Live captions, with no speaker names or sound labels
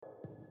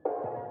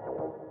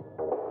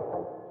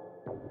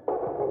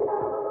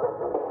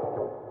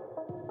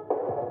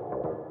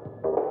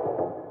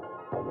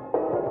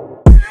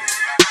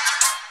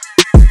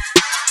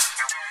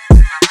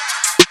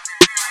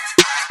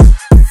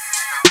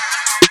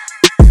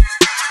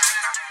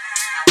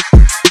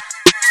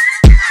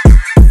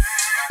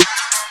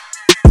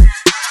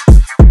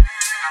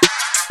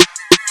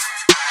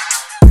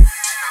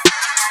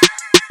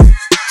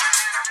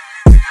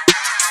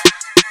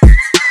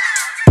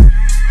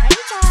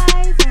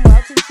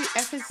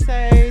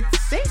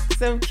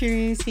of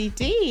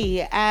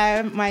QCD.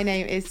 My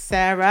name is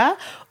Sarah,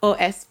 or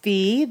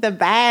SB, the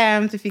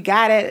BAMS, if you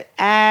got it.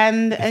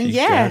 And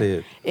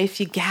If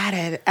you got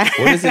it. What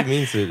does it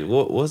mean to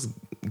what's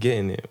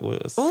getting it?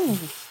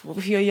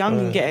 If you're young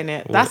and getting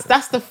it.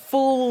 That's the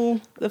full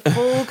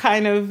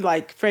kind of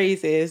like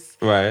phrases.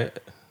 Right.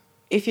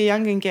 If you're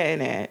young and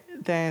getting it,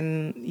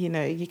 then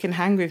you can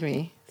hang with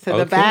me. So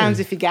the BAMS,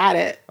 if you got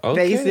it,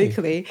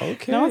 basically.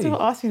 Okay. No one's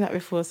ever asked me that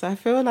before, so I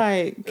feel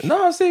like...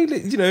 No, I'm saying,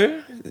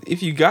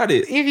 if you got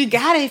it. If you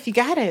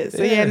got it.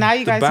 So now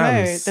you guys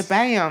know. The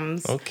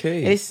BAMS.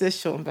 Okay. It's the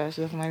short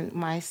version of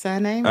my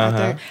surname.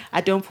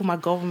 I don't put my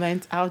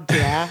government out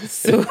there.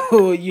 So,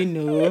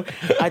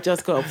 I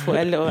just got to put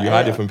a little... You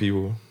hide it from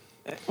people.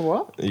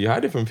 What? You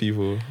hide it from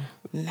people.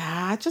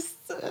 Nah, just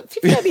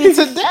people need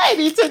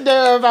to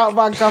know about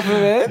my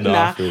government.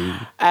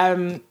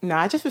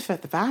 I just prefer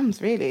the BAMS,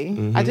 really.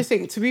 Mm-hmm. I just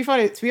think, to be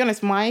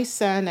honest, my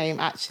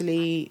surname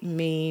actually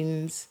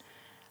means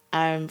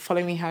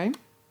follow me home.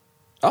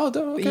 Oh,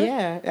 okay.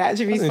 Yeah, it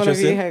actually means follow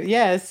me home.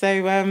 Yeah, so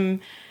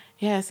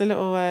it's a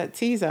little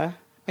teaser,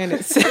 and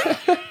it's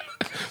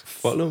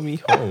follow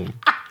me home.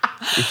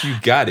 If you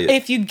got it.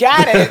 If you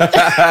got it.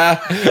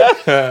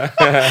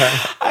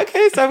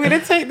 Okay, so I'm going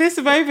to take this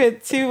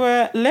moment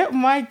to let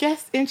my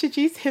guest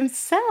introduce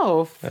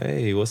himself.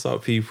 Hey, what's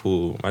up,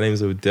 people? My name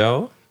is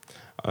Odell.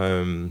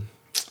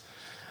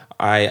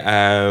 I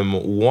am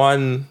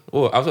one...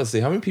 Oh, I was going to say,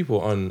 how many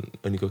people on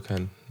Only God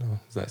Can? No,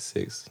 it's like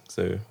 6.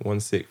 So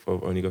 1/6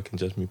 of Only God Can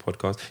Judge Me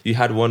podcast. You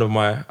had one of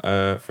my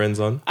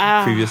friends on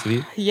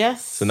previously.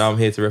 Yes. So now I'm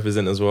here to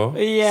represent as well.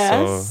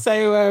 Yes.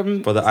 So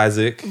Brother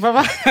Isaac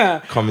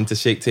coming to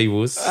shake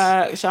tables.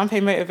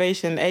 Champagne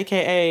Motivation,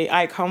 a.k.a.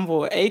 Ike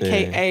Humble,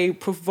 a.k.a.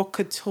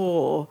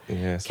 Provocateur,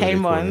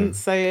 came on.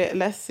 So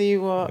let's see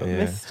what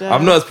Mr...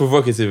 I'm not as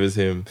provocative as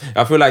him.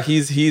 I feel like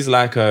he's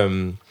like...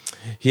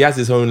 he has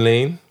his own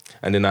lane.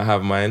 And then I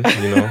have mine,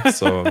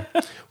 so...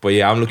 But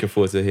yeah, I'm looking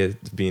forward to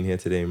being here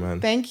today, man.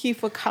 Thank you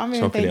for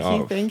coming.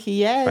 Thank you.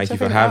 Yeah, thank you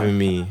for having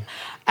me.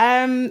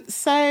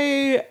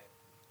 So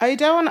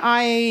Odell and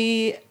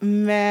I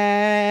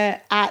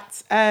met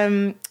at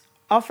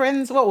our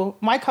friend's,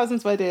 my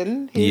cousin's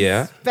wedding.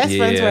 His best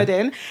friend's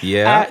wedding.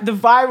 Yeah. The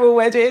viral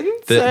wedding.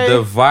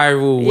 The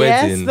viral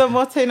wedding. Yes, the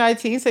Motto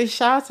 19. So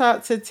shout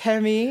out to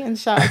Temi and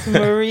shout out to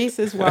Maurice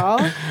as well.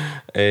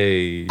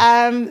 Hey.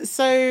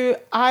 So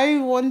I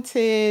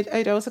wanted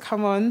Odell to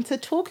come on to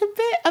talk a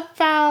bit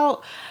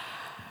about...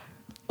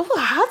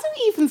 how do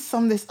we even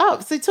sum this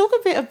up? So talk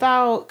a bit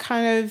about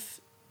kind of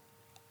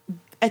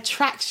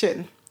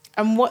attraction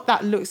and what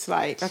that looks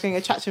like. I think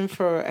attraction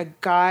for a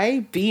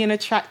guy, being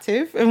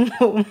attractive and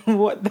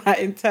what that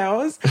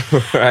entails.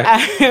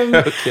 Right.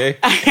 Okay.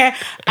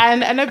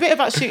 And a bit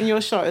about shooting your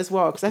shot as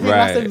well, because I think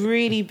that's a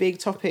really big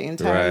topic in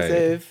terms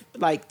of,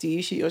 like, do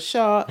you shoot your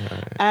shot?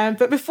 Right.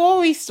 But before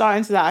we start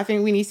into that, I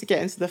think we need to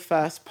get into the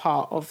first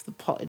part of the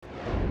pod.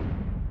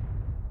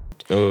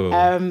 Oh,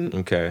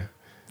 okay.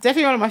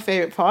 Definitely one of my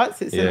favourite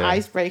parts. It's an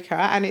icebreaker,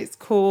 and it's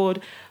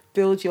called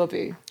Build Your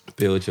Boo.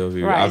 Build Your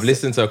Boo. Right, I've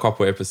listened to a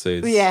couple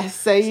episodes. Yes,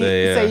 so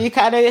you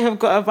kind of have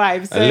got a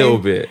vibe. So, a little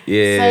bit,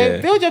 yeah.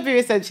 So Build Your Boo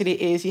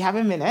essentially is you have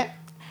a minute.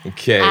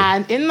 Okay.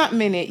 And in that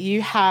minute,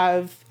 you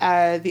have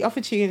the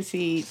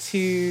opportunity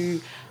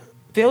to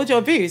build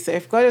your boo. So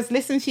if God was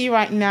listening to you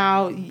right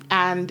now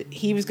and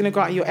he was going to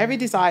grant your every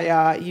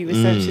desire, you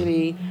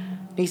essentially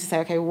need to say,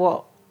 okay,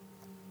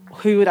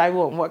 who would I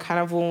want? What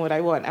kind of woman would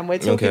I want? And we're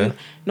talking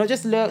not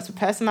just looks, but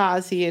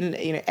personality and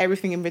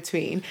everything in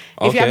between.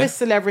 If you have a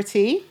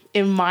celebrity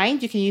in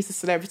mind, you can use the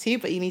celebrity,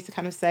 but you need to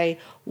kind of say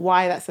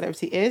why that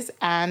celebrity is,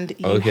 and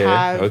you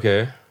have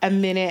a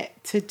minute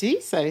to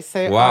do so.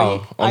 So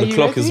wow, on the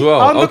clock ready? as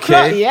well. On the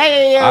clock,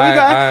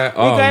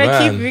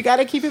 yeah. We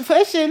gotta keep it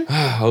pushing.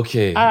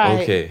 Okay, all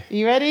right. Okay.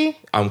 You ready?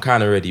 I'm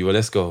kind of ready. Well,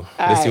 let's go.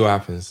 Let's see what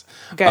happens.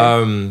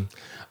 Go.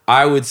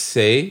 I would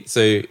say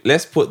so.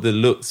 Let's put the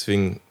looks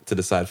thing to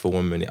the side for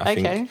 1 minute.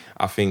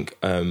 I think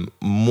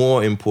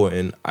more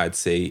important, I'd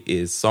say,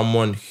 is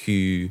someone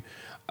who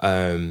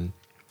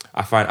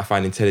I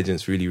find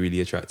intelligence really,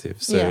 really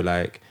attractive. So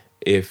like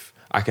if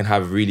I can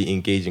have really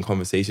engaging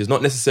conversations,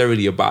 not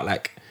necessarily about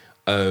like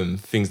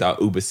things that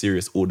are uber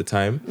serious all the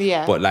time.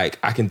 Yeah. But like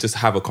I can just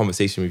have a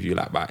conversation with you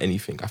like about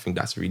anything. I think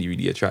that's really,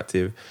 really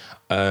attractive.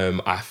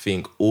 I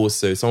think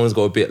also someone's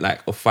got a bit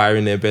like a fire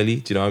in their belly.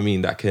 Do you know what I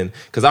mean? That can,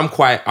 because I'm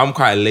quite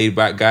a laid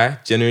back guy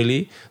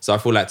generally. So I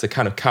feel like to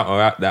kind of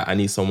counteract that, I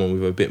need someone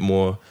with a bit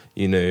more,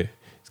 a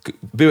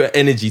bit of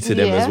energy to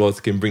them as well,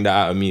 to can bring that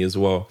out of me as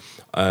well.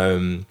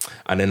 And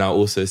then I'll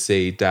also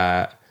say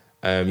that,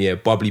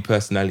 bubbly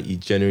personality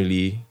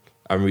generally.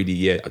 I'm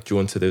really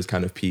drawn to those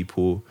kind of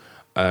people.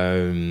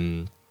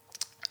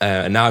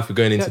 And now if we're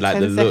going into like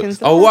the looks,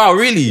 oh wow,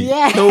 really?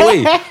 Yeah. No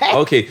way.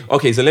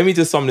 Okay. So let me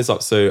just sum this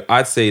up. So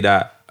I'd say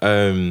that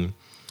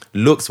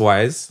looks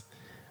wise,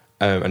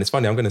 and it's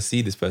funny, I'm going to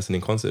see this person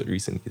in concert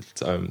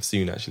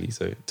soon actually.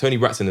 So Tony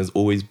Braxton has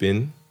always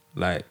been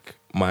like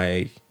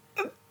my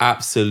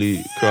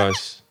absolute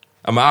crush.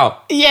 I'm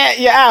out. Yeah,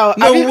 you're out.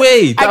 No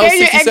way. That was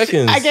 60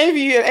 seconds. I gave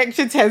you an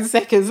extra 10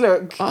 seconds.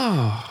 Look.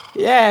 Oh.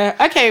 Yeah.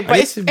 Okay, but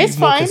it's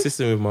more fine.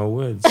 Consistent with my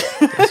words.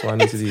 That's what I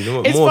need to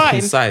do. It's more fine.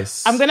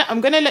 concise. I'm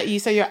gonna let you.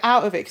 So you're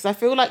out of it because I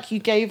feel like you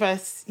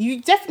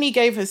definitely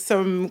gave us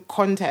some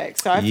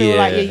context. So I feel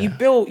like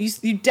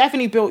you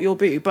definitely built your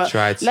boo. But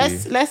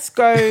let's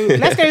go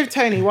with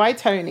Tony. Why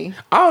Tony?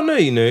 I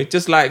don't know.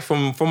 Just like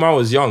from when I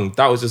was young,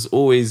 that was just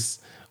always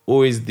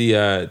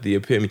the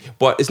epitome.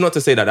 But it's not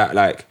to say that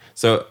like,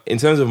 so in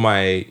terms of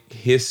my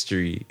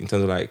history, in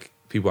terms of like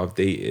people I've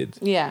dated,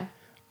 yeah.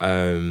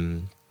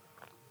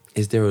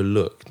 Is there a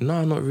look?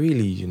 No, not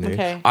really.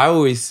 Okay. I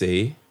always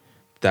say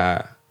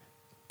that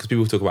because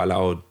people talk about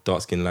like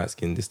dark skin, light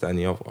skin, this, that, and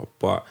the other.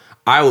 But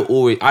I don't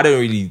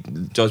really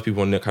judge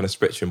people on that kind of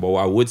spectrum. But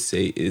what I would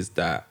say is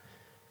that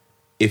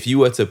if you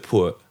were to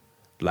put,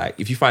 like,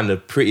 if you find the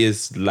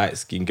prettiest light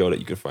skinned girl that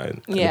you can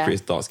find, and the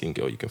prettiest dark skinned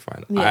girl you can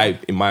find,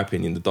 in my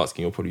opinion, the dark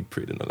skin girl probably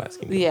prettier than the light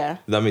skinned girl. Yeah.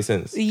 Does that make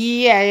sense?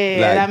 Yeah.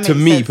 Like, that makes to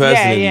me sense.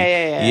 personally,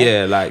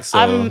 yeah. Like,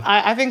 so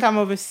I think I'm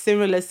of a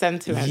similar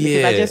sentiment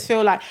because I just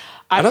feel like.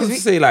 I don't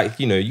say like,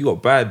 you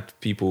got bad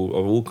people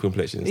of all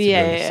complexions.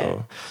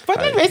 So, but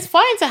no, it's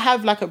fine to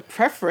have like a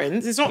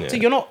preference. It's not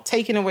you're not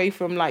taking away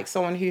from like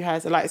someone who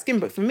has a light skin.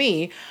 But for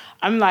me,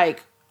 I'm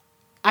like,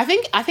 I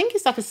think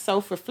it's like a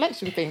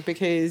self-reflection thing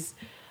because,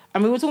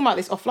 and we were talking about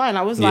this offline.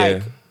 I was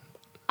like,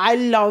 I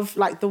love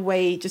like the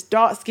way just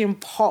dark skin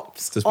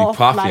pops just off. Be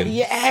puffing.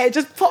 Like, it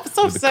just pops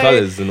off. With the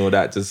colours and all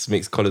that just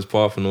makes colours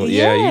pop and all.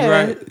 Yeah, you're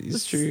right.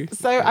 It's true.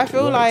 So I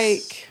feel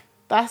like.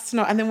 That's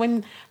not, and then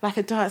when like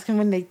a dark skin,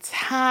 when they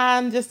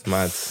tan, just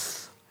mad.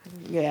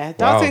 Yeah,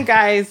 dark skin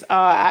guys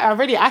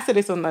are. I said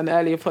this on an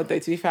earlier pod though.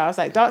 To be fair, I was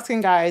like dark skin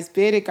guys,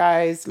 bearded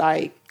guys,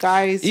 like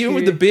guys. Even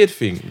with the beard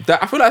thing,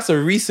 I feel that's a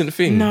recent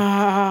thing.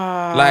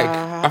 Nah, like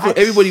I feel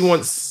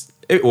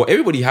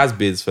everybody has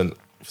beards for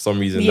some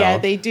reason. Yeah,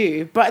 now. they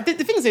do. But the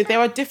thing is, there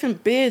are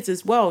different beards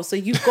as well. So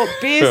you've got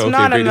beards. Okay,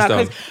 no,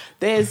 because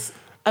there's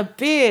a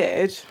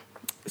beard.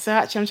 So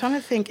actually, I'm trying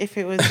to think if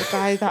it was a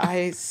guy that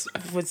I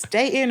was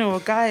dating or a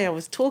guy I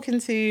was talking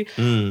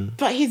to.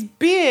 But his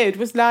beard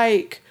was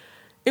like,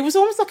 it was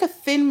almost like a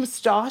thin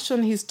moustache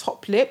on his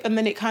top lip, and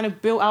then it kind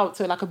of built out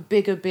to like a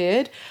bigger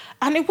beard.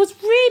 And it was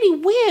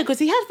really weird because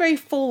he had very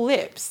full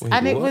lips. Wait,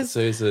 and what? it was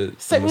so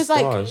it was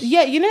like,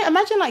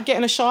 imagine like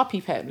getting a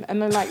Sharpie pen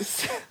and then like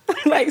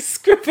like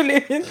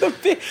scribbling in the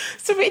beard.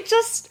 So it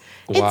just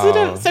it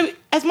didn't. So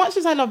as much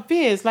as I love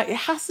beards, like it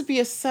has to be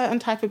a certain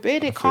type of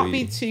beard. It can't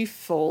be too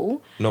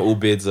full. Not all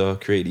beards are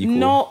created equal.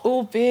 Not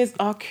all beards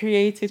are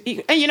created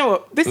equal. And you know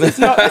what? This is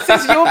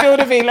your build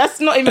of me. Let's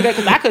not even go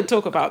because I could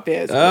talk about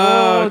beards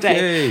all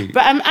day.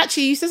 But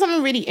actually, you said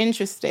something really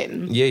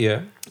interesting.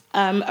 Yeah.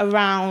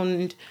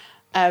 Around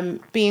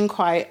being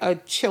quite a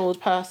chilled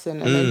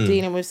person and then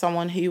dealing with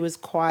someone who was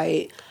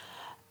quite,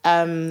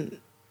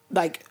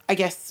 like, I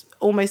guess,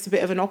 almost a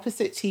bit of an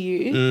opposite to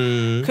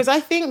you. Because I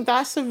think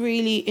that's a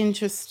really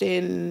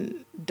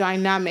interesting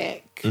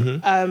dynamic,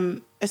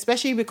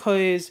 especially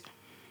because,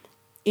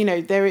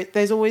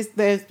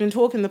 there's been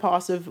talk in the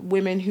past of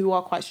women who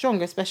are quite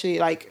strong, especially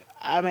like,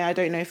 I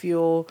don't know if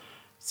you're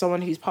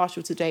someone who's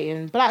partial to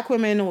dating black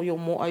women or you're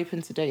more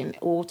open to dating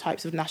all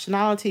types of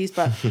nationalities,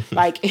 but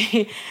like...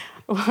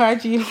 Why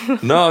do you?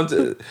 No,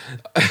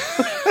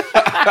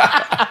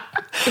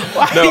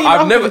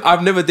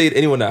 I've never dated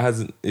anyone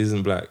that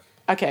isn't black.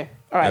 Okay,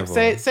 all right.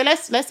 Ever. So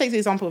let's take the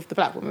example of the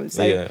black woman.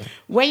 So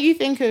when you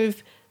think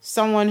of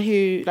someone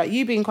who, like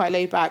you being quite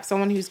laid back,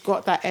 someone who's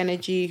got that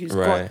energy, who's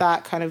got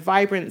that kind of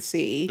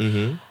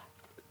vibrancy,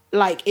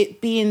 like it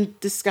being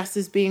discussed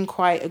as being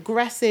quite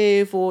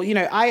aggressive, or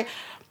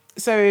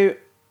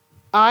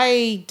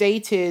I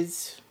dated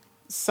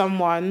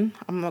someone,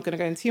 I'm not going to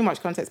go into too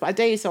much context, but I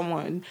dated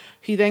someone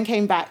who then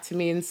came back to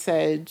me and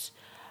said,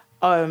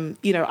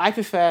 I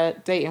prefer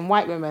dating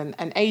white women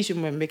and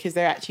Asian women because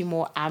they're actually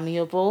more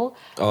amiable.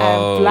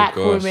 And black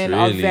women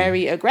are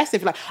very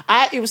aggressive. Like,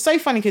 it was so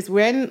funny because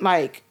when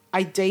like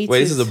I dated... Wait,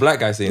 this is a black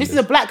guy saying this? This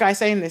is a black guy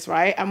saying this,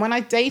 right? And when I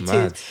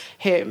dated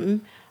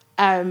him,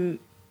 I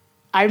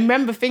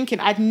remember thinking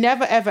I'd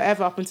never, ever,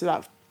 ever up until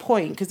that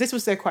point, because this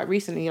was so quite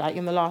recently, like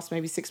in the last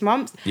maybe 6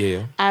 months.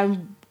 Yeah.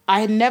 I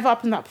had never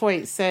up until that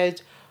point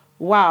said,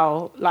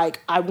 wow,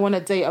 like I want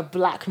to date a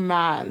black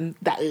man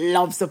that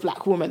loves a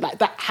black woman. Like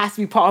that has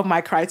to be part of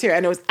my criteria.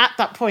 And it was at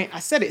that point I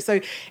said it. So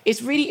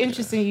it's really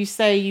interesting you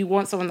say you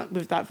want someone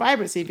with that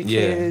vibrancy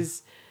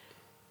because,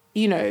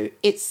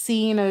 it's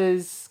seen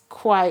as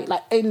quite,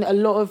 like in a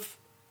lot of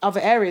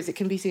other areas, it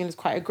can be seen as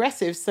quite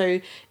aggressive.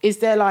 So is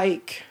there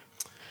like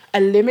a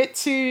limit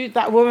to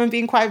that woman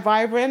being quite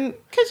vibrant?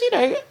 Because,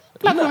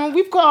 black women,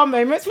 we've got our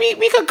moments.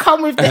 We could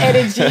come with the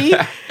energy.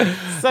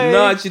 So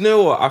no, do you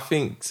know what? I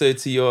think, so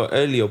to your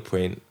earlier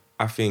point,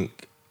 I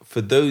think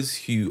for those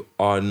who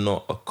are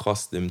not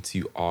accustomed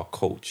to our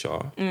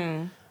culture,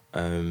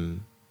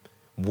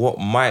 what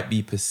might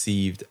be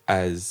perceived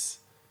as,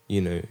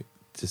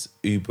 just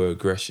uber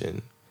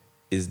aggression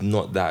is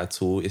not that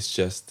at all. It's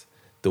just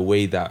the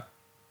way that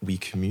we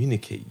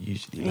communicate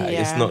usually.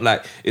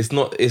 Like it's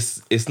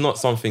not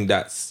something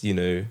that's, you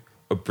know,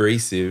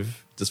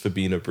 abrasive just for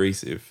being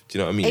abrasive. Do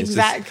you know what I mean?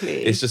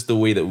 Exactly. It's just the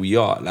way that we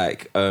are.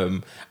 Like,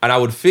 and I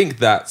would think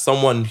that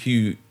someone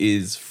who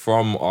is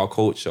from our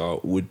culture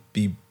would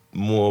be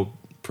more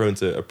prone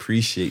to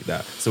appreciate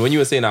that. So when you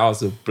were saying that I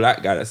was a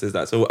black guy that says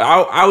that, so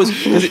I was,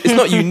 it's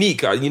not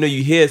unique. You know,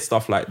 you hear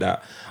stuff like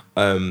that.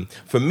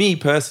 For me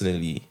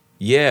personally,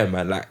 yeah,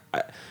 man, like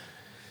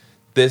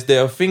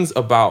there are things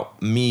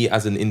about me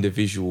as an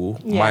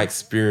individual, my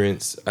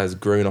experience as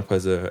growing up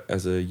as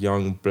a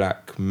young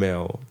black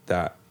male,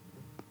 that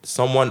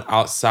someone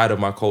outside of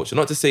my culture,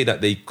 not to say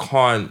that they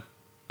can't,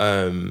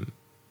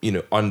 you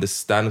know,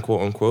 understand,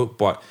 quote unquote,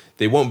 but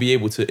they won't be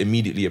able to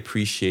immediately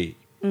appreciate,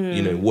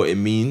 you know, what it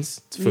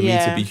means for me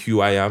to be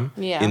who I am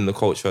in the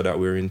culture that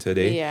we're in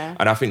today. Yeah.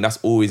 And I think that's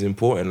always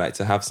important, like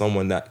to have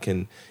someone that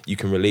you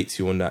can relate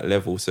to on that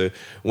level. So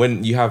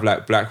when you have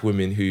like black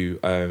women who,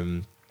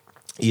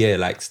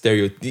 like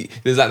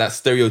there's like that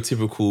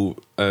stereotypical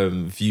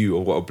view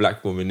of what a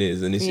black woman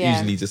is, and it's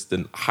usually just a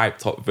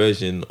hyped up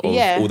version of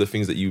all the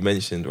things that you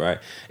mentioned, right?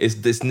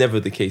 It's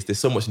never the case. There's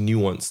so much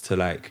nuance to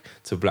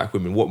black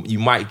women. What you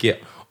might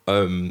get,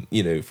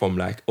 you know, from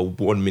like a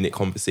 1 minute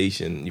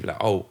conversation, you'd be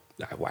like, oh,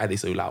 like, why are they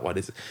so loud? Why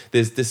is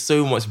there's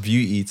so much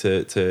beauty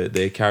to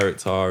their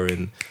character,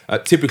 and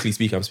typically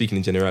speaking, I'm speaking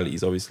in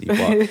generalities, obviously,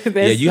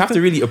 but you have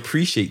to really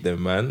appreciate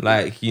them, man.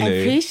 Like, you know,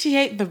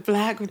 appreciate the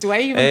black. Do I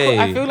even?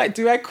 I feel like,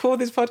 do I call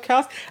this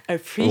podcast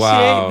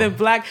appreciate the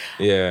black?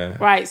 Yeah.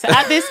 Right. So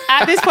at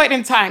this point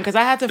in time, because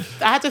I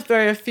had to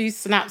throw a few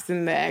snaps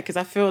in there because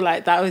I feel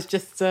like that was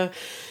just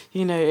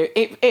you know,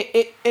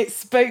 it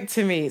spoke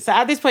to me. So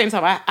at this point in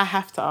time, I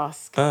have to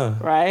ask,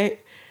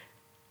 right?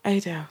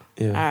 Adele,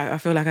 I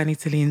feel like I need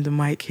to lean the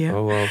mic here.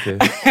 Oh, well, okay.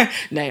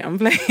 No, I'm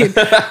playing.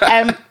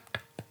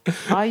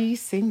 Are you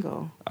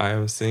single? I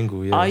am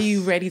single, yes. Are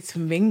you ready to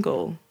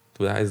mingle?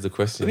 Well, that is the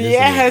question,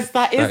 yes,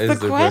 that is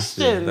the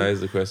question. That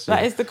is the question.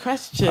 That is the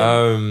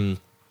question.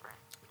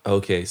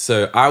 Okay,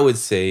 so I would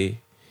say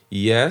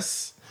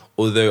yes,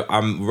 although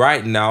I'm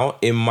right now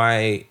in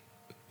my...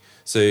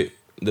 So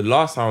the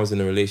last time I was in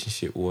a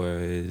relationship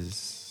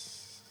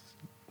was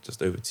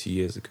just over 2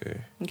 years ago.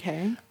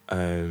 Okay.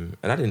 And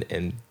I didn't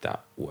end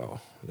that well.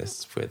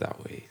 Let's put it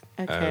that way.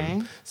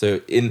 Okay.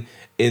 So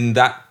in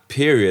that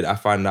period, I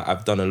find that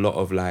I've done a lot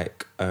of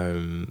like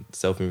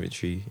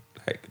self-inventory,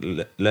 like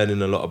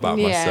learning a lot about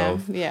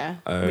myself. Yeah,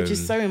 which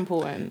is so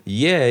important.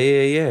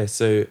 Yeah.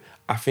 So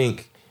I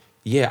think,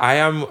 I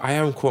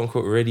am quote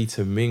unquote ready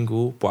to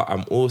mingle, but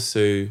I'm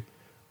also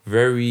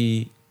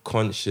very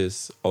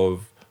conscious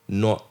of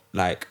not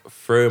like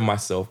throwing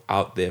myself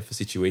out there for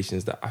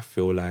situations that I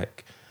feel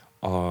like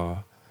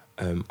are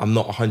I'm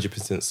not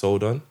 100%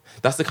 sold on.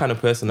 That's the kind of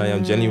person I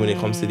am genuinely when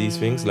it comes to these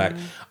things. Like,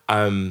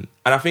 and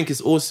I think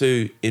it's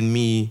also in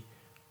me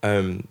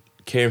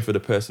caring for the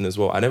person as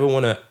well. I never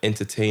want to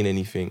entertain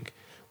anything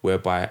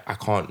whereby I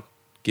can't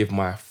give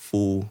my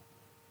full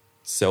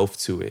self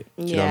to it.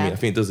 Do you know what I mean? I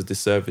think it does a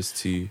disservice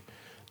to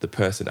the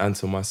person and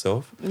to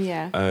myself.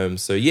 Yeah.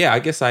 So I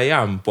guess I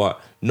am,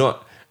 but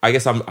not... I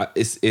guess I'm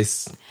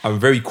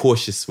very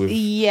cautious with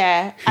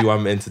who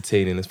I'm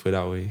entertaining, let's put it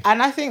that way.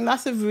 And I think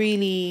that's a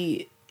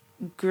really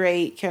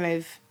great kind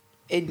of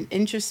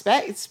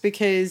introspect,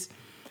 because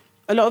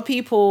a lot of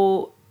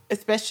people,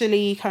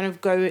 especially kind of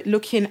go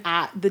looking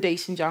at the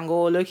dating jungle,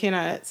 or looking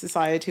at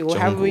society, or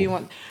however you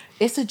want.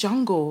 It's a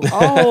jungle.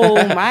 Oh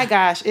my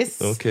gosh.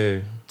 It's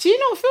okay. Do you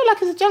not feel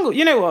like it's a jungle?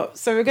 You know what?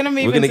 So we're gonna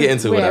We're gonna get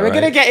into it. We're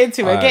gonna get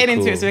into it. We're getting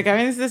into it. So we're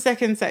going into the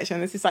second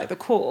section. This is like the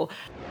core.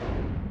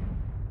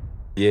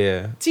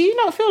 Yeah. Do you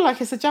not feel like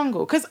it's a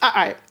jungle? Because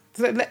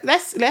so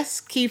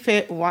let's keep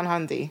it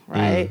 100,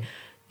 right?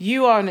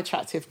 You are an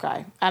attractive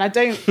guy, and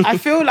I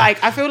feel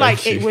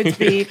like it would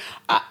be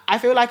I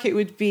feel like it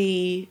would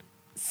be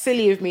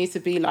silly of me to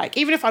be like,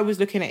 even if I was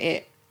looking at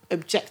it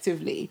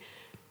objectively,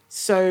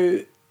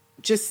 so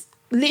just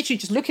literally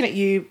just looking at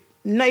you,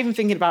 not even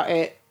thinking about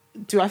it.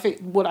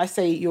 Would I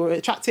say you're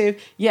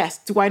attractive? Yes.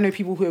 Do I know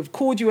people who have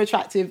called you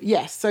attractive?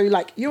 Yes. So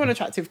like, you're an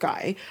attractive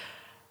guy.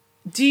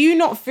 Do you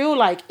not feel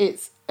like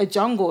it's a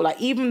jungle?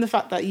 Like, even the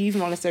fact that you even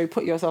not necessarily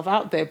put yourself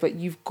out there, but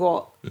you've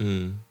got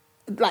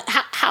like,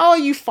 how are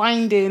you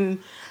finding,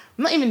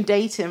 not even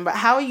dating, but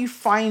how are you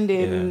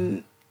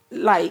finding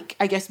like,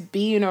 I guess,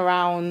 being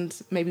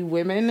around maybe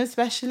women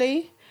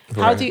especially?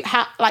 Right.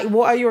 Like,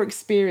 what are your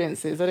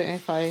experiences? I don't know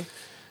if I...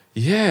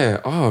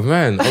 Yeah. Oh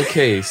man.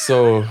 Okay.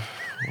 So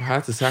I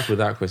had to tackle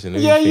that question.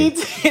 You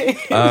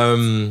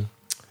did.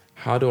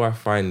 How do I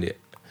find it?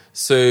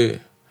 So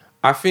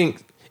I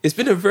think it's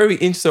been a very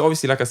interesting... So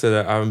obviously, like I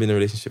said, I haven't been in a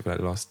relationship for like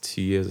the last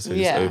 2 years or so.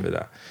 Just over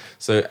that.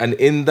 So, and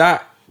in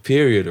that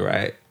period,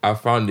 right, I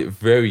found it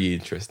very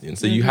interesting.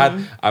 So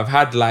I've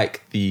had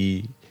like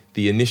the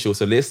initial...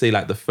 So let's say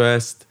like the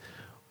first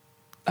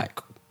like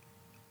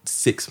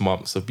 6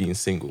 months of being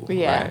single,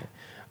 right?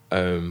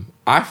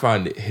 I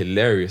found it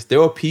hilarious. There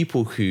were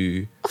people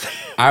who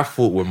I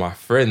thought were my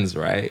friends,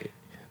 right?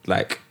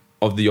 Like,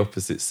 of the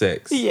opposite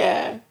sex.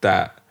 Yeah.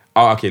 That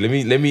Oh, okay. Let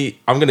me.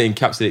 I'm gonna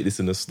encapsulate this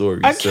in a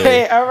story.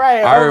 Okay, all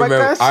right.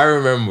 I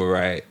remember,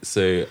 right?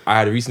 So I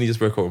had recently just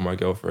broke up with my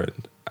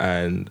girlfriend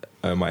and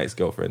my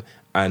ex-girlfriend,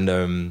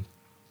 and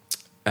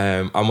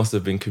I must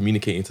have been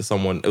communicating to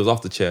someone. It was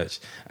after church,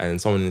 and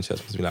someone in the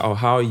church was like, "Oh,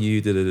 how are you?"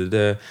 Da, da, da,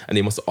 da. And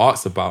they must have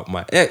asked about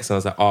my ex, and I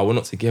was like, "Oh, we're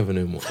not together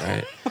no more,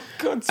 right?"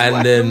 God,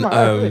 and then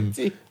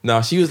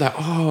now she was like,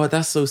 "Oh,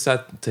 that's so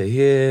sad to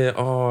hear.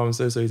 Oh, I'm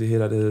so sorry to hear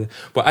that." Da, da, da.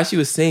 But as she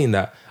was saying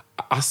that,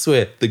 I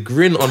swear, the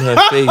grin on her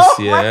face,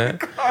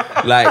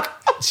 like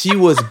she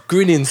was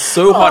grinning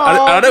so hard.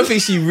 I don't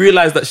think she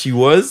realized that she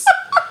was.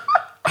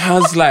 I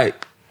was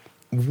like,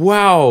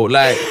 wow,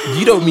 like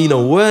you don't mean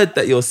a word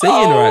that you're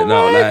saying right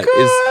now. Like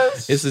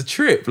it's a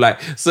trip. Like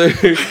so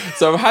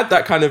I've had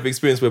that kind of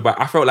experience where, but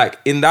I felt like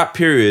in that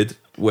period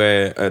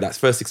where that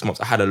first 6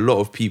 months, I had a lot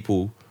of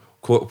people.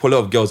 A lot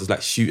of girls was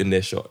like shooting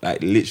their shot,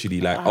 like literally,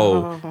 like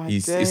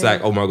it's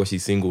like, oh my gosh,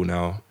 he's single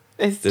now.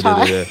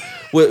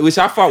 Which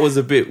I thought was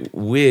a bit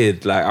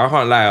weird. Like I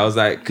can't lie, I was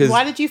like, because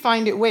why did you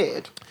find it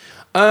weird?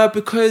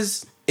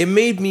 Because it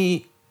made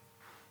me,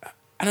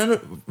 I don't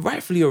know,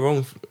 rightfully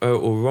or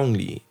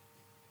wrongly,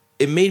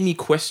 it made me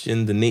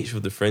question the nature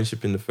of the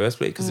friendship in the first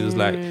place. Because it was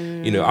like,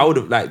 I would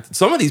have like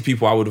some of these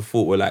people I would have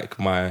thought were like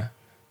my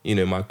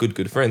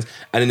good friends,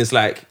 and then it's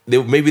like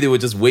maybe they were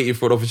just waiting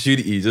for an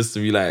opportunity just to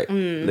be like,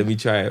 let me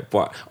try it.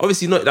 But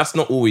obviously, that's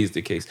not always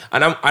the case.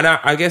 And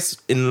I guess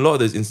in a lot of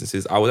those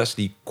instances, I was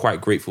actually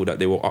quite grateful that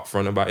they were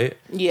upfront about it.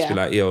 Yeah, to be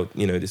like, yo,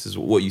 this is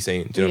what you're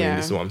saying. Do you know what I mean?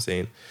 This is what I'm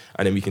saying,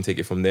 and then we can take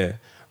it from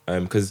there.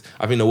 Because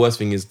I think the worst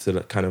thing is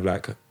to kind of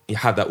like you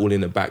have that all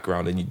in the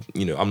background, and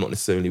I'm not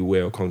necessarily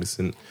aware or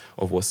cognizant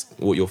of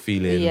what you're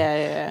feeling.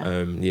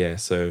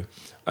 So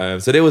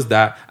there was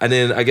that, and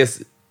then I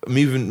guess.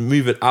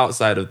 Moving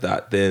outside of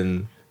that,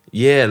 then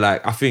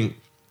like I think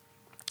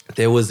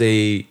there was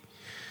I've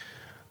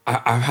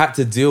had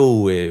to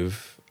deal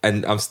with,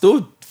 and I'm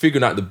still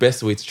figuring out the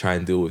best way to try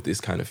and deal with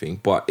this kind of thing.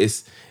 But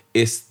it's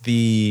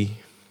and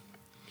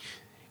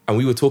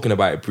we were talking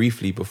about it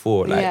briefly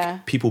before,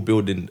 like people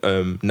building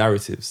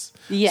narratives.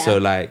 Yeah. So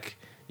like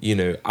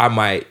I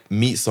might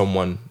meet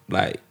someone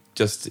like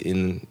just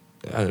in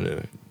I don't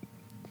know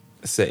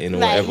a setting or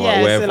like,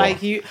 whatever. So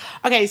like you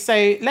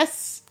so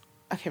let's.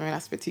 Okay, man,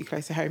 that's a bit too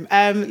close to home.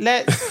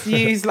 Let's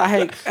use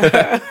like...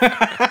 I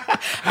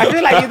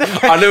feel like...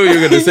 I know what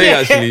you're going to say,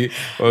 actually.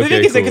 Okay, the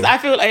thing is, because I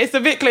feel like it's a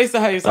bit close to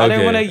home, so I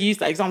don't want to use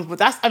that example.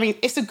 But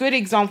it's a good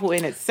example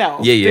in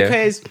itself. Yeah.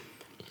 Because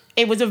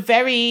it was a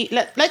very...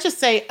 Let's just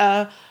say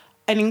an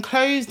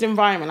enclosed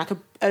environment, like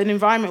an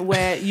environment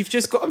where you've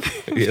just got...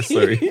 Yeah,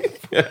 sorry.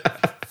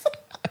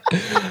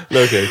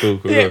 Okay,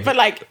 cool. Yeah, but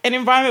like an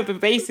environment, but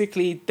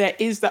basically there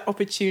is that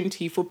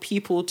opportunity for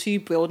people to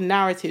build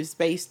narratives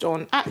based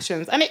on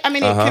actions, and it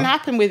can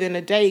happen within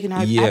a day, it can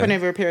happen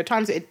over a period of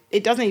time. So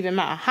it doesn't even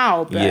matter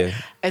how, but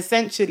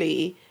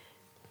essentially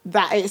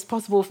that it's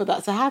possible for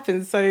that to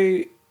happen.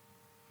 So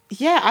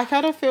I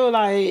kind of feel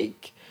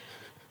like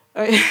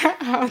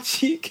how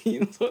do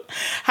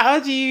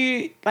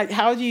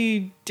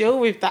you deal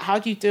with that? How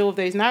do you deal with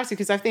those narratives?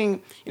 Because I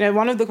think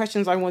one of the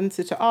questions I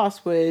wanted to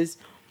ask was.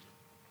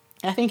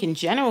 I think in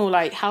general,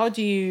 like, how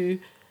do you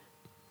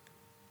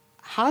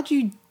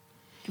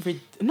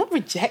not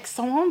reject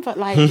someone, but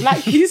like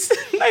you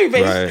no,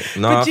 but right.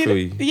 No, I feel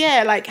you.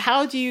 Yeah, like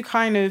how do you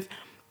kind of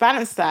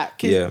balance that?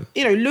 Because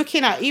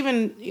looking at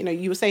even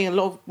you were saying a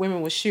lot of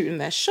women were shooting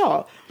their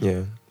shot.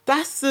 Yeah,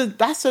 that's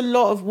a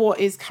lot of what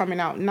is coming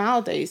out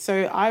nowadays.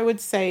 So I would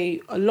say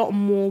a lot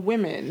more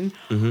women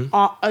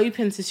are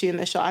open to shooting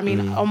their shot. I mean,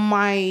 on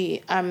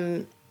my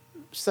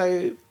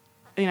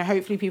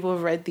hopefully people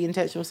have read The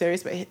Intentional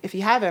Series, but if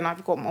you haven't,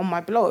 I've got on my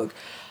blog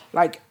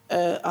like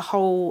a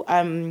whole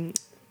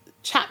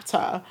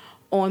chapter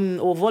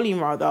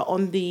volume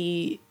on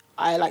the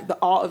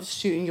art of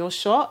shooting your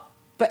shot.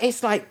 But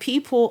it's like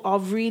people are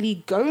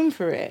really going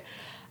for it,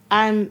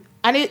 and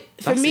it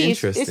for me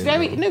it's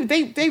very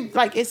they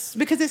like it's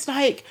because it's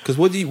like because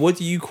what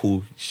do you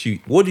call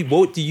shoot? What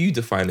do you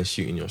define as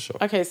shooting your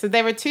shot? Okay, so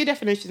there are two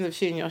definitions of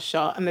shooting your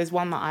shot, and there's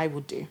one that I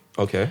would do.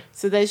 Okay.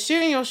 So there's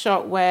shooting your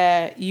shot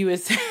where you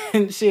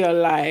essentially are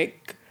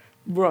like,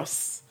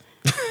 Ross,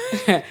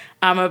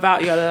 I'm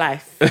about your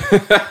life.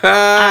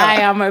 I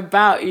am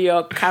about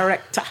your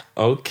character.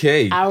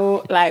 Okay. I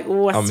will like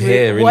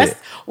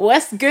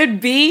what's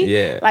good, B?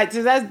 Yeah. Like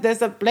so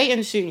there's a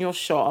blatant shooting your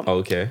shot.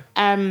 Okay.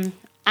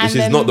 Which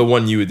is not the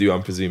one you would do,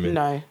 I'm presuming.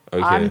 No,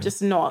 okay. I'm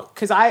just not.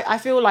 Because I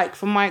feel like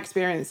from my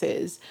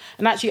experiences,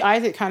 and actually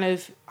Isaac kind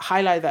of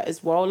highlighted that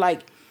as well,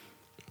 like,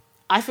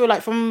 I feel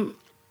like from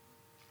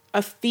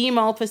a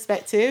female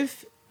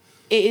perspective,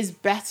 it is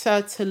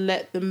better to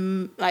let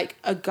them, like,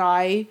 a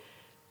guy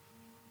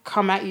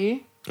come at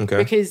you. Okay.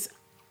 Because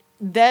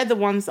they're the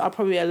ones that are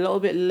probably a little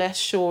bit less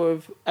sure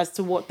of as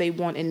to what they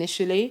want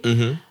initially.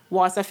 Mm-hmm.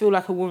 Whilst I feel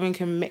like a woman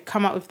can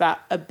come up with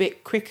that a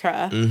bit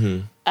quicker.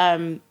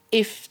 Mm-hmm.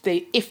 if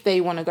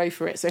they want to go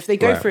for it. So if they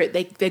go for it,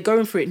 they're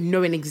going for it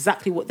knowing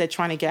exactly what they're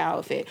trying to get out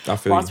of it.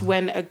 Whilst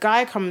when a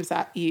guy comes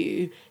at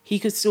you, he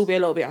could still be a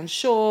little bit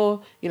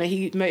unsure. You know,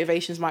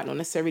 motivations might not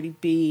necessarily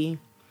be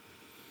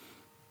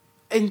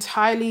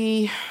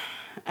entirely,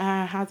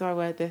 how do I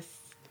word this?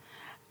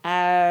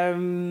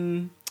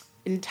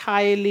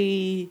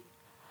 Entirely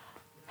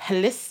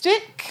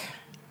holistic.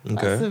 Okay.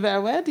 That's a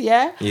better word,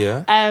 yeah?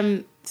 Yeah.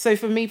 So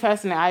for me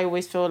personally, I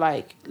always feel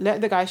like,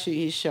 let the guy shoot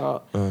his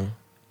shot.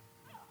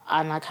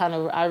 And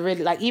I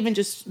really, like, even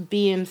just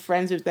being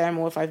friends with them,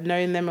 or if I've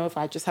known them, or if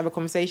I just have a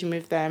conversation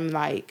with them,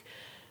 like,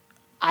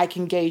 I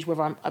can gauge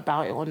whether I'm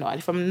about it or not. And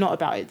if I'm not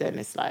about it, then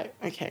it's like,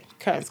 okay,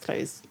 curtains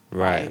closed.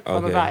 Right. If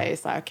I'm about it,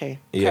 it's like, okay,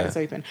 curtains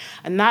open.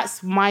 And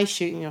that's my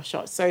shooting your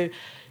shot. So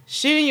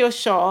shooting your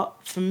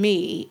shot, for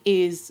me,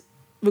 is,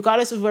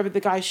 regardless of whether the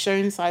guy's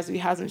shown signs or he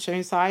hasn't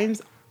shown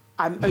signs,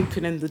 I'm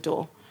opening the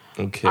door.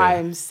 Okay.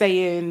 I'm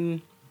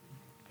saying...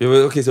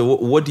 Okay, so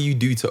what do you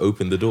do to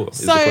open the door?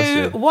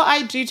 So what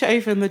I do to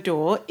open the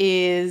door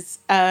is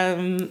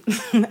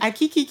I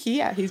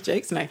kiki at his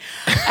jokes. No,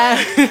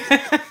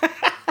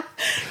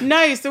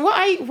 no. So what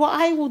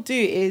I will do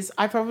is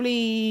I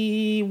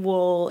probably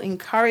will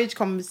encourage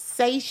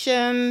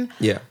conversation.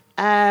 Yeah.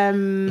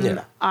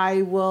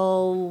 I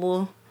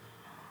will.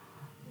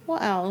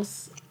 What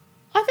else?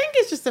 I think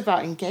it's just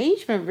about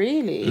engagement,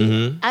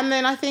 really, and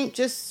then I think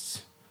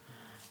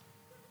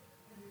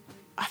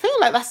I feel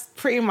like that's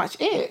pretty much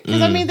it.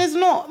 Because, I mean, there's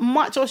not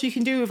much else you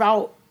can do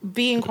without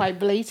being quite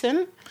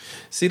blatant.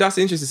 See, that's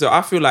interesting. So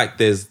I feel like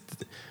there's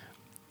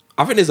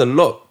a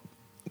lot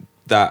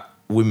that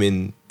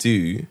women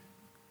do.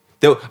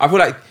 I feel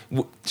like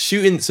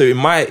shooting, so in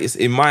my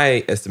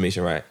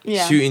estimation, right?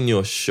 Yeah. Shooting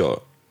your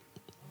shot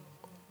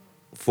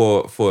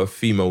for a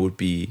female would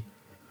be,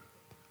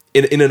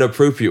 in an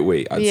appropriate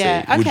way, I'd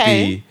say, would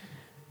be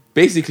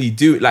basically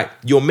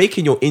you're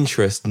making your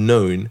interest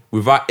known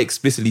without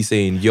explicitly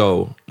saying,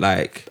 yo,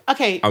 like,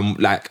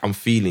 I'm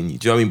feeling you.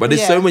 Do you know what I mean? But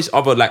there's so much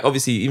other, like,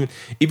 obviously,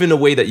 even the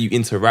way that you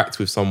interact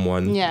with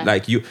someone,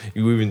 like you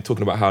were even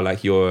talking about how,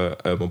 like, you're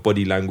a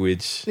body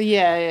language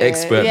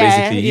expert,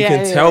 basically. You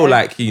can tell,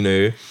 like, you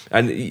know,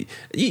 and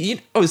you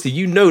obviously,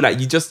 you know, like,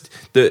 you just,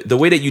 the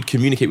way that you'd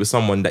communicate with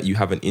someone that you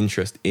have an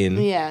interest in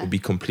would be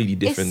completely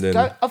different than...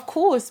 Of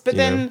course, but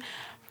then know.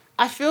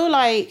 I feel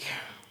like...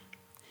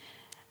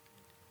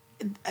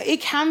 It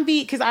can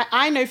be, because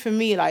I know for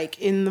me, like,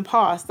 in the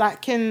past,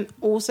 that can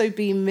also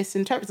be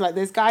misinterpreted. Like,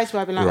 there's guys who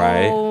have been like,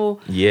 I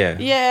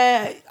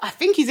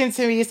think he's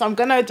into me, so I'm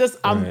gonna just,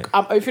 I'm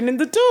opening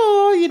the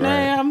door, you know,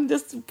 I'm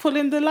just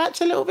pulling the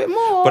latch a little bit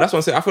more. But that's what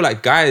I'm saying. I feel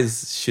like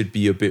guys should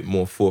be a bit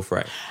more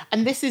forthright.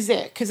 And this is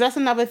it, because that's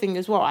another thing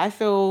as well. I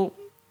feel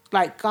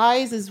like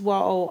guys as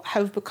well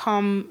have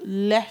become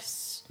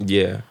less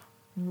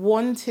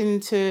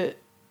wanting to,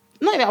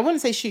 I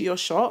wouldn't say shoot your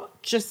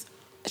shot, just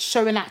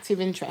show an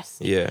active interest.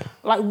 Yeah.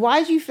 Like,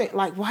 why do you think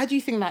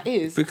that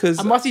is? Because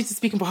I'm asking you to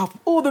speak on behalf of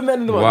all the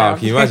men in the world. Wow, now.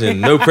 Can you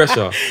imagine? No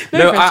pressure.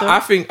 No pressure.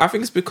 I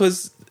think it's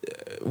because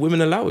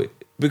women allow it.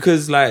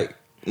 Because, like,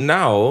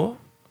 now,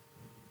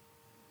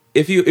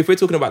 if we're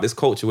talking about this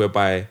culture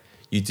whereby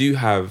you do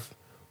have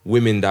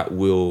women that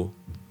will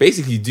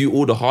basically do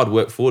all the hard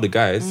work for the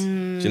guys, do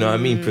you know what I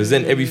mean?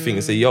 Present everything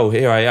and say, yo,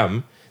 here I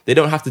am. They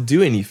don't have to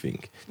do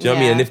anything. Do you know what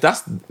I mean? And if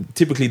that's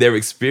typically their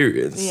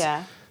experience,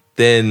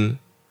 then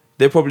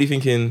they're probably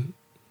thinking,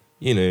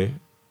 you know,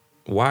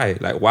 why?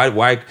 Like, why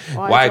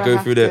go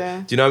through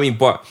the... Do you know what I mean?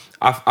 But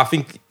I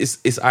think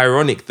it's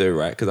ironic though,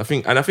 right? Because I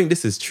think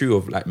this is true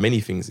of, like, many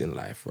things in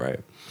life,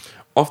 right?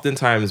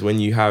 Oftentimes when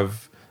you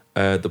have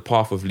the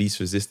path of least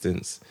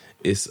resistance,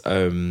 it's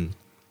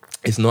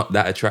not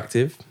that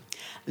attractive.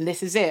 And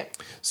this is it.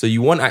 So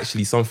you want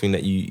actually something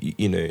that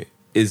you know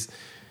is...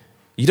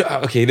 You don't,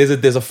 okay,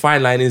 there's a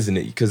fine line, isn't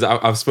it? Because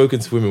I've spoken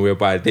to women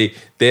whereby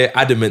they're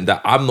adamant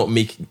that I'm not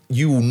making...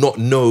 You will not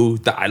know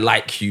that I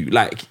like you.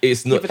 Like,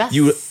 it's not... but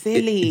that's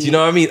silly. Do you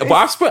know what I mean? But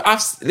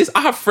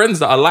I have friends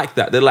that are like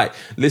that. They're like,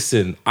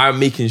 listen, I'm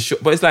making sure...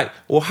 But it's like,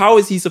 well, how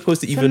is he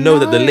supposed to even know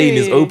that the lane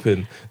is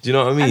open? Do you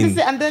know what I mean?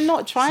 And they're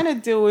not trying to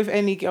deal with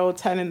any girl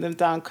turning them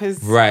down,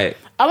 because... Right.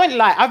 I won't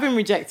lie, I've been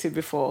rejected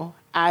before,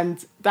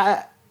 and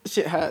that...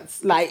 shit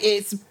hurts. Like,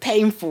 it's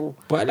painful.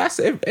 But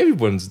that's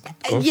everyone's gone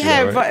through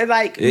that, right? But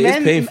like, it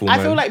men, is painful,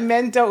 I feel like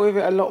men dealt with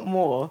it a lot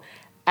more,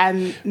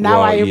 and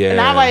now I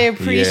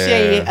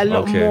appreciate it a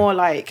lot more.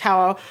 Like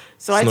how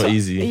it's not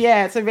easy.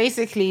 Yeah. So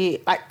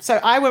basically, like,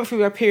 so I went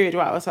through a period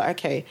where I was like,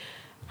 okay,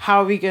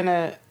 how are we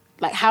gonna,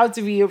 like, how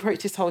do we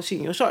approach this whole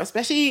shooting your shot,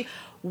 especially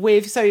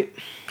with all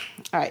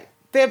right,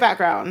 bit of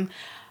background.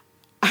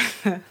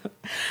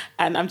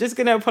 And I'm just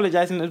going to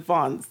apologize in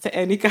advance to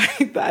any guy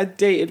that I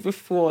dated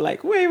before,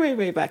 like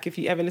way back. If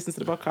you ever listen to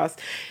the podcast,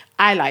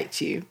 I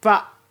liked you,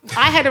 but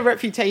I had a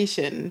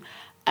reputation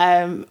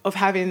of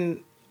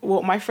having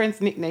what my friends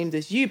nicknamed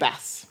as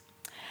UBAS,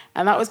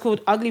 and that was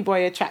called Ugly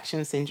Boy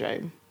Attraction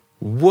Syndrome.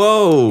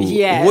 Whoa!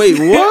 Yeah. Wait,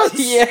 what?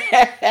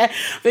 Yeah,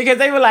 because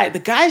they were like, the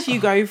guys you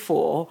go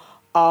for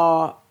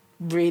are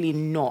really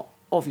not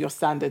of your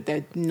standard,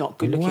 they're not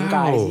good looking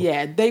guys.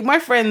 Yeah, my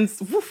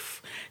friends,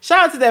 woof,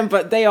 shout out to them,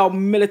 but they are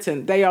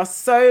militant. They are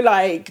so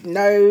like,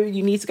 no,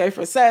 you need to go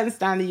for a certain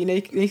standard. You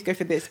need to go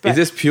for this. But, is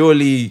this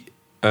purely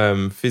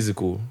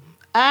physical?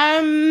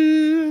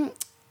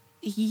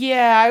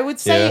 Yeah, I would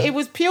say it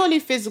was purely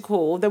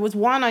physical. There was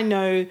one I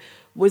know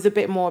was a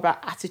bit more about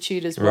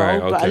attitude as well,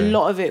 right, okay. But a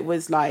lot of it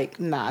was like,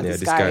 nah,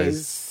 this guy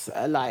is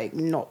like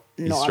not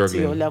up to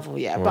your level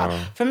yet. Wow. But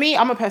for me,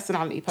 I'm a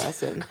personality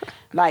person.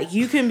 Like,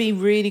 you can be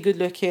really good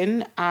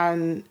looking,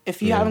 and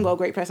if you haven't got a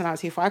great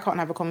personality, if I can't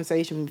have a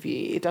conversation with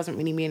you, it doesn't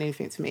really mean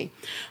anything to me.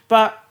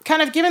 But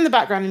kind of given the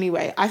background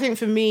anyway, I think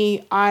for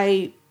me,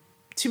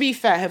 to be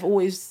fair, have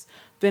always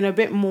been a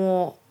bit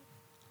more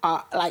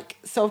like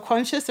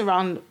self-conscious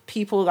around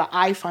people that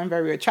I find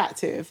very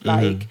attractive.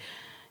 Like,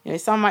 you know,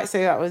 some might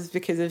say that was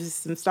because of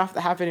some stuff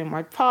that happened in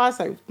my past.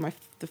 Like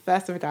the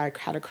first ever guy I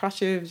had a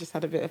crush with, just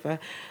had a bit of a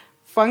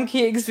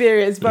funky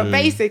experience. But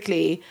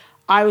basically,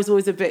 I was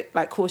always a bit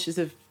like cautious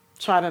of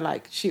trying to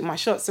like shoot my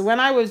shot. So when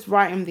I was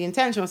writing the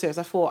intentional series,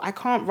 I thought I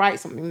can't write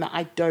something that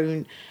I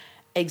don't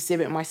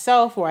exhibit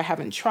myself or I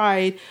haven't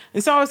tried.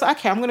 And so I was like,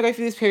 okay, I'm going to go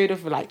through this period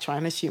of like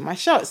trying to shoot my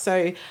shot.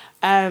 So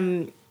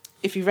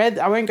if you read,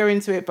 I won't go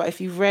into it, but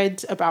if you've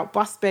read about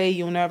Bus Bay,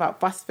 you'll know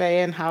about Bus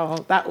Bay and how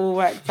that all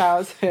worked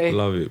out. So,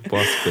 love it,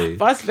 Bus Bay.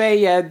 Bus Bay,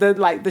 yeah.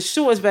 The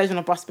shortest version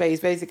of Bus Bay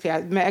is basically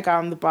I met a guy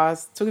on the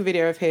bus, took a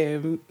video of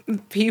him.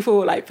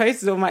 People like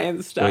posted on my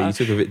Insta. Wait, you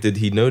took a video? Did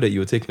he know that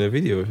you were taking a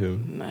video of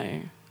him?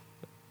 No.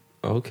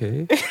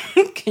 Okay.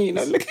 Can you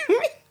not look at me?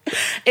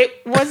 It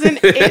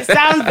wasn't. It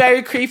sounds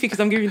very creepy because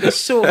I'm giving you the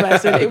short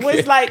version. Okay. It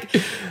was like,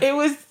 it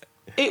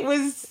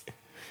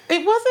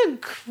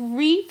wasn't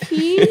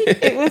creepy.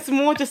 It was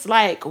more just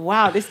like,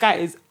 wow, this guy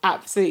is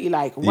absolutely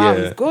like, wow,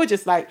 he's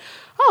gorgeous. Like,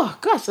 oh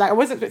gosh, like I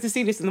wasn't expecting to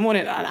see this in the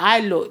morning, and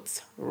I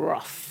looked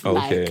rough,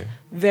 like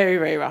very,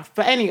 very rough.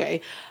 But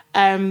anyway,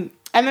 and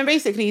then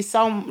basically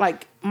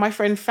my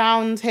friend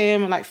found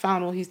him and like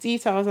found all his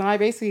details, and I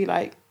basically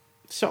like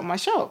shot my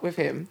shot with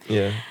him.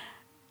 Yeah,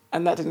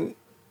 and that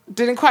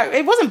didn't quite,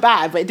 it wasn't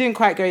bad, but it didn't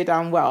quite go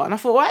down well. And I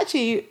thought, well,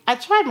 actually, I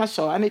tried my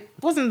shot and it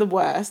wasn't the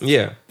worst.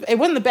 Yeah. It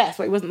wasn't the best,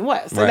 but it wasn't the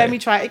worst. So let me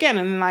try it again.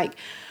 And like,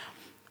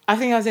 I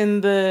think I was in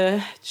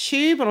the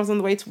tube and I was on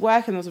the way to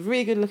work and there was a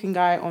really good looking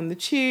guy on the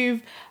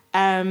tube.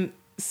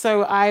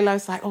 So I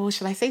was like, oh,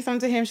 should I say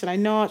something to him? Should I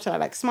not? Should I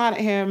like smile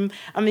at him?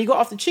 And he got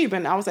off the tube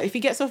and I was like, if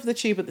he gets off the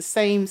tube at the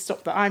same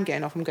stop that I'm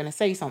getting off, I'm going to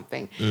say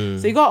something. So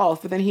he got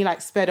off, but then he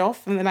like sped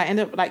off and then I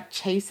ended up like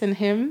chasing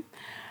him.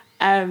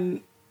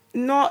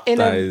 Not in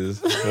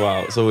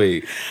wow. So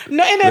wait,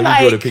 not in let a me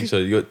like. draw the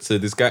picture. So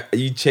this guy,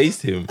 you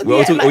chased him. Are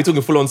we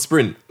talking full on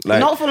sprint?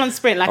 Like, not full on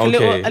sprint, like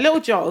a little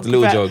jog.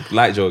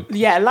 Light jog.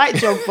 Yeah, light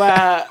jog.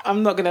 But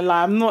I'm not gonna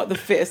lie, I'm not the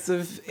fittest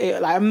of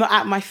it. Like I'm not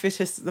at my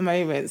fittest at the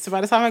moment. So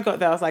by the time I got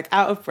there, I was like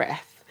out of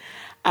breath,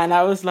 and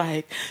I was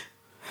like,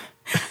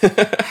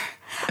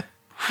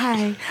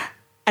 "Hi,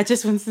 I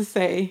just wanted to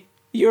say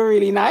you're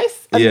really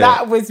nice," and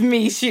that was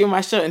me shooting my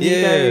shot. And he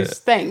goes,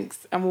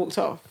 "Thanks," and walked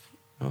off.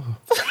 Oh.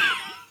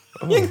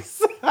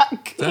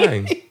 Exactly.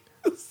 Dang.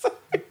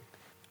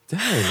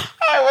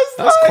 That's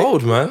like,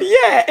 cold, man.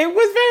 Yeah, it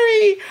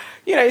was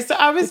very, so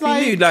I was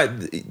like... You knew, like,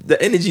 the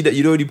energy that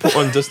you'd already put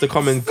on just to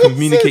come and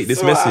communicate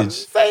this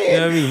message. You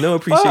know what I mean? No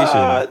appreciation.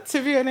 But,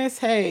 to be honest,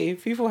 hey,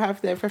 people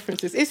have their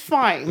preferences. It's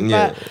fine.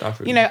 Yeah,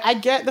 but, I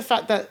get the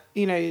fact that,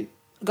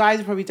 guys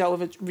have probably dealt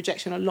with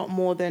rejection a lot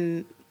more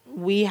than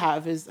we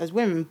have as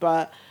women.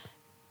 But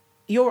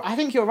I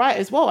think you're right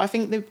as well. I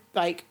think that,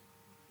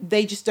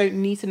 they just don't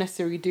need to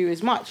necessarily do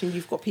as much. And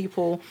you've got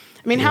people...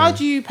 I mean, how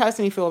do you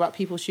personally feel about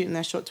people shooting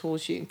their shot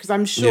towards you? Because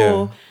I'm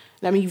sure...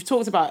 I mean, you've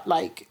talked about,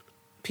 like,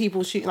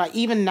 people shooting... Like,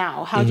 even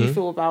now, how do you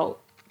feel about,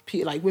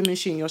 like, women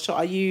shooting your shot?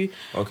 Are you...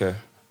 Okay.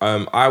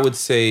 I would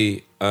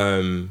say...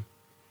 I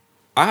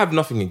have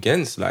nothing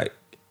against, like,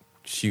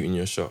 shooting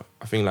your shot.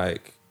 I think,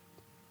 like...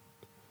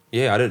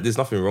 Yeah, there's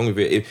nothing wrong with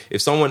it.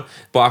 If someone...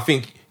 But I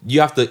think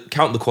you have to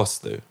count the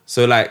cost, though.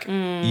 So, like,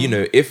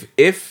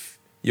 if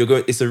you're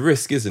going, it's a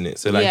risk, isn't it?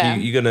 So like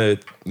you're gonna,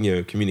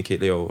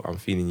 communicate, oh, I'm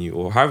feeling you,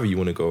 or however you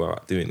want to go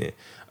about doing it.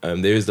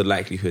 There is the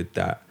likelihood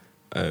that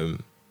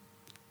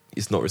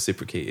it's not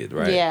reciprocated,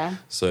 right? Yeah.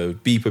 So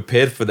be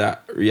prepared for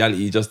that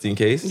reality just in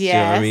case. You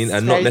know what I mean?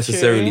 And not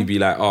necessarily be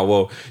like, oh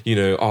well,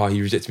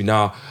 he rejects me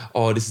now.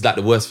 Oh, this is like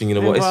the worst thing in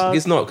the world.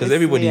 It's not, because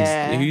everybody's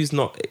who's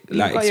not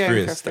like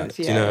experienced that.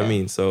 Do you know what I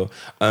mean? So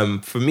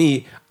for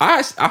me,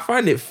 I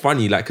find it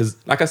funny, like, because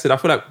like I said, I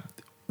feel like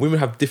women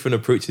have different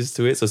approaches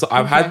to it. So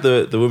I've had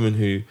the women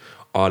who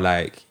are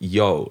like,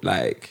 yo,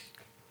 like,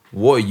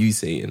 what are you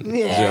saying? Yeah. Do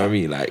you know what I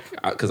mean? Like,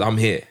 because I'm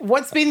here.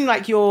 What's been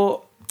like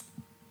your...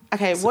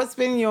 Okay, what's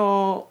been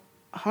your...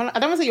 I don't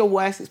want to say your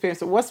worst experience,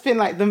 but what's been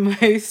like the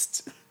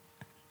most...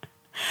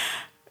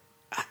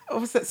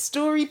 What's that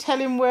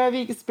storytelling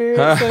worthy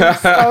experience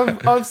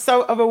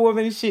of a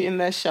woman shooting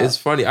their shot? It's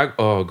funny.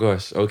 Oh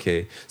gosh.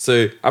 Okay.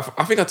 So I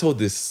think I told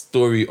this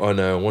story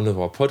on one of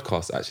our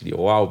podcasts actually a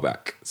while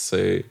back.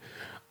 So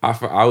I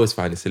always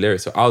find this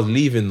hilarious. So I was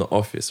leaving the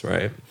office,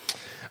 right?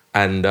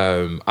 And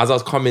as I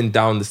was coming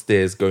down the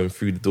stairs, going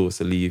through the doors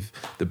to leave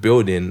the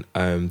building,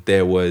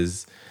 there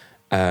was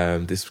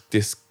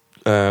this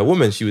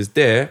woman. She was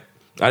there.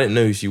 I didn't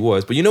know who she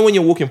was, but you know when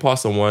you're walking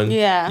past someone,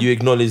 you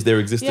acknowledge their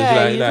existence.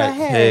 Yeah, you're like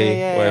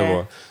hey,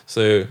 whatever.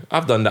 So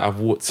I've done that. I've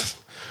walked.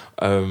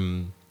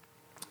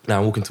 Now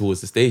I'm walking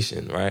towards the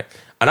station, right?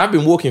 And I've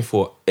been walking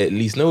for at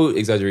least, no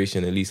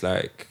exaggeration, at least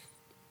like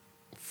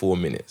 4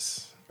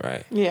 minutes,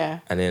 right? Yeah.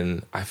 And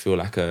then I feel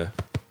like on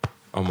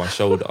my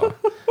shoulder.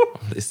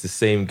 It's the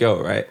same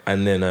girl, right?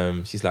 And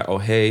then she's like, oh,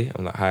 hey.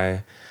 I'm like,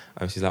 hi.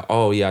 And she's like,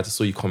 oh, yeah, I just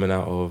saw you coming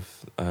out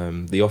of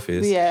the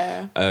office.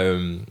 Yeah.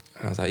 And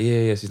I was like,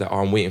 yeah. She's like, oh,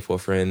 I'm waiting for a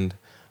friend.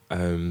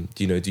 Do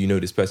you know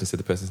this person? Said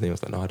the person's name. I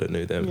was like, no, I don't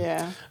know them.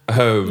 Yeah.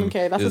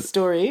 Okay, that's a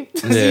story.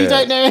 So Yeah. you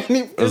don't know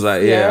any. I was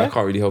like, yeah, I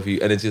can't really help you.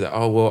 And then she's like,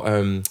 oh,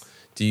 well,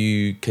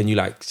 can you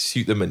like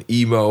shoot them an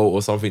email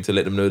or something to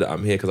let them know that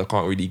I'm here because I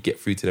can't really get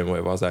through to them or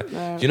whatever. I was like,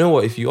 do you know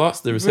what? If you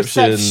ask the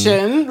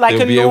reception like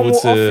a be normal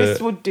able to,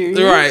 office would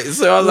do. Right.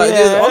 So I was like,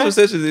 yeah, ask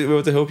reception to be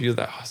able to help you.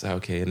 I was like, oh,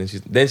 okay. And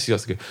then she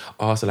has to go,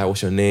 oh, so like,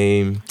 what's your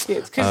name? You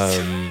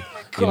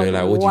know,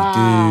 like, what do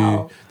you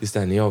do? This,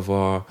 that, and the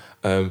other.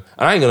 And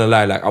I ain't gonna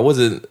lie, like,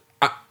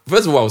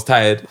 first of all, I was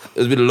tired.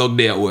 It's been a long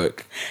day at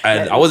work,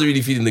 and I wasn't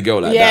really feeding the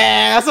girl like that.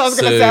 Yeah, that's what I was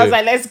gonna say. I was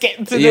like, let's get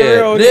to the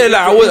real. Yeah,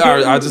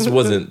 like I just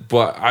wasn't.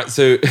 But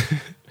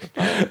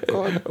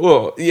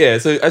well, yeah.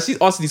 So as she's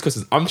asking these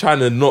questions, I'm trying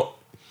to not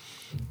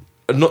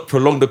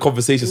prolong the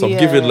conversation. So I'm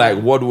giving like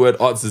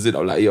 1-word answers.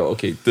 I'm like, yo,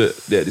 okay,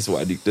 this is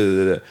what I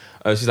do.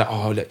 She's like,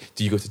 oh, like,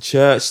 do you go to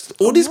church?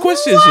 All these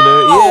questions, you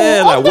know?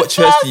 Yeah, like, what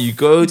church do you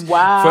go to?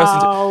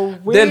 Wow.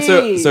 Then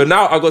so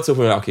now I got to a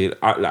point, like, okay,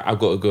 I've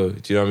got to go.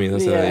 Do you know what I mean?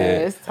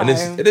 It's time.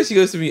 And then she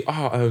goes to me,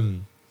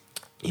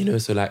 you know,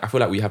 so like, I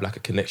feel like we have like a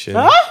connection.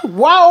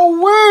 Wow,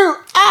 woo!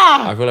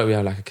 I feel like we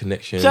have like a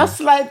connection. Just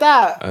like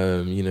that.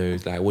 You know,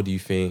 like, what do you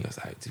think? I was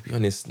like, to be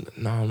honest,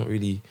 no, I'm not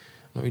really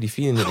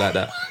feeling it like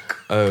that.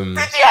 Did you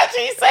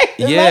actually say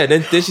that? Yeah,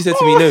 then she said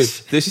to me, no.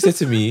 Then she said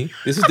to me,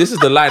 this is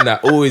the line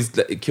that always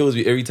it kills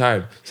me every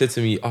time. She said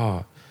to me,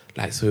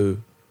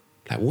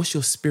 what's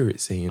your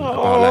spirit saying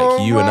about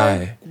like you and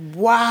I?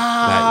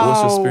 Wow. Like,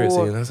 what's your spirit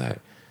saying? And I was like,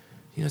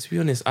 you know, to be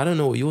honest, I don't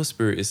know what your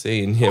spirit is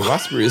saying. Yeah, my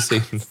spirit is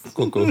saying,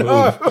 go home.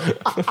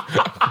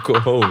 Go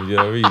home, you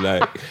know what I mean?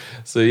 Like,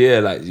 so yeah,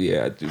 like,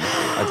 yeah,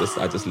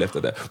 I just left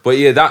it there. But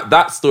yeah,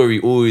 that story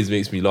always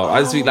makes me laugh.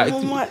 I just think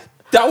like,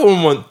 that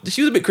woman,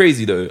 she was a bit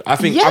crazy though. I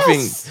think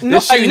they're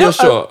shooting your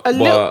shot,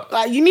 but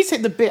like, you need to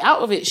take the bit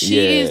out of it. She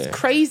is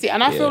crazy,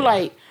 and I feel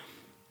like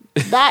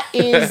that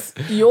is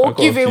you're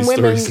giving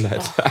women.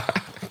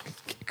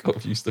 Got a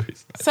few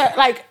stories. So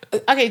like,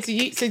 okay, do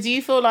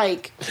you feel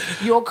like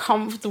you're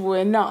comfortable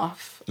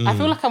enough? I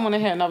feel like I want to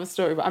hear another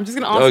story, but I'm just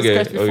going to ask this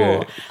question before.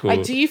 Okay, cool.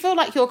 Like, do you feel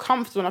like you're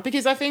comfortable enough?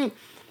 Because I think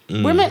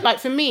women, like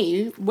for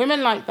me,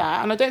 women like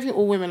that, and I don't think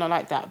all women are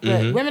like that,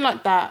 but women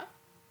like that,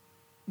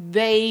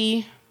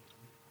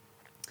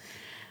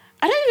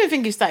 I don't even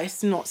think it's that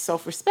it's not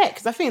self-respect,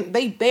 because I think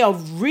they are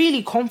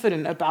really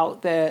confident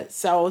about their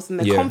selves and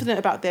they're confident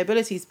about their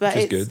abilities. But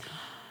which is good.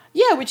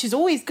 Yeah, which is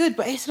always good.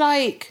 But it's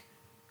like,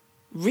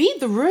 read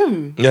the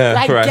room. Yeah,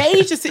 like, right.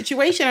 gauge the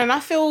situation. And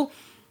I feel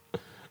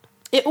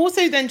it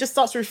also then just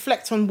starts to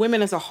reflect on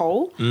women as a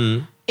whole.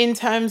 In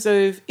terms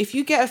of, if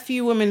you get a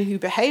few women who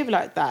behave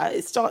like that,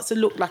 it starts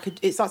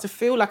to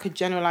feel like a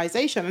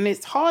generalization. And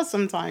it's hard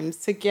sometimes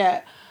to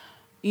get,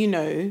 you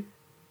know,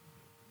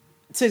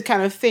 to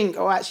kind of think,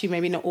 oh, actually,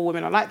 maybe not all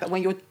women are like that,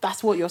 when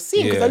that's what you're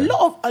seeing. Because a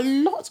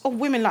lot of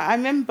women, like, I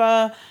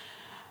remember,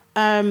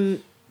 so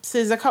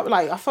there's a couple,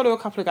 like, I follow a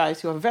couple of guys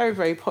who are very,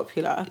 very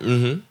popular.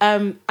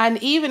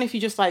 And even if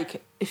you just,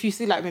 like, if you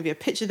see, like, maybe a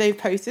picture they've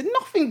posted,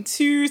 nothing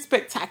too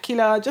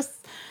spectacular, just,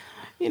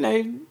 you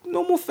know,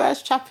 normal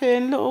first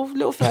chapping,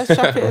 little first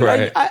chapping,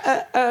 right.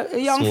 Like, a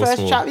young small,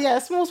 first chap, yeah,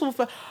 small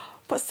first.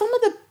 But some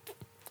of the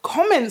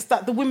comments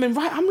that the women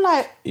write, I'm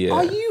like,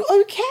 are you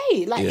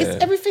okay? Like, is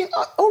everything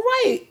all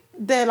right?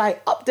 They're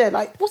like up there,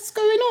 like, what's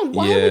going on?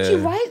 Why would you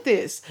write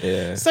this?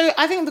 So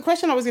I think the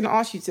question I was going to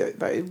ask you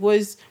though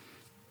was,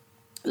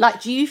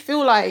 like, do you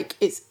feel like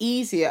it's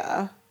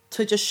easier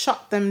to just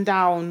shut them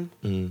down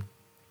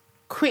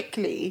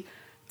quickly,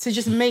 to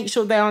just make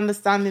sure they're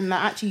understanding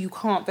that actually you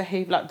can't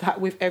behave like that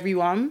with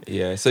everyone?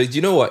 Yeah. So do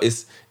you know what?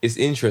 It's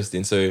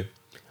interesting. So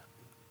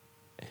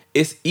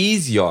it's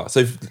easier.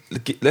 So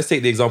let's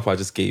take the example I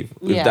just gave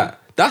with that.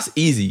 That's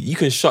easy. You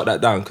can shut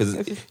that down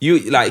because you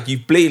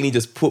blatantly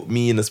just put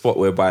me in the spot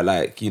whereby,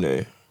 like, you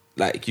know,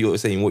 like you're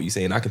saying what you're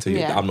saying. I can tell you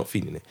that I'm not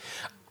feeling it.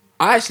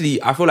 I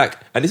feel like,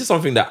 and this is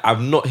something that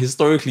I've not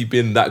historically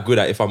been that good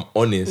at, if I'm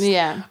honest.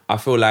 Yeah. I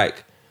feel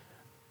like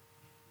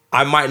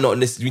I might not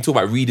necessarily, we talk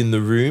about reading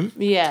the room.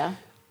 Yeah.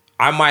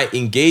 I might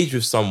engage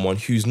with someone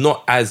who's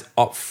not as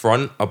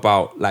upfront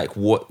about, like,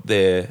 what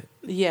their,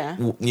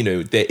 you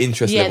know, their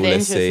interest level,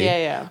 let's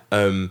say.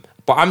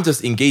 But I'm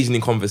just engaging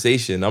in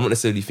conversation. I'm not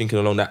necessarily thinking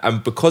along that.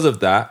 And because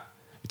of that,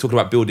 we're talking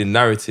about building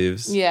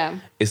narratives. Yeah.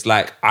 It's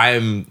like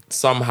I'm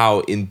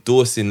somehow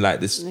endorsing, like,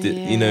 this,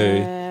 you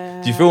know,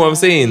 Do you feel what I'm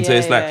saying? So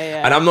it's like,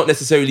 yeah. and I'm not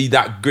necessarily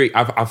that great.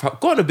 I've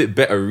gotten a bit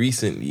better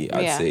recently,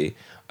 I'd say.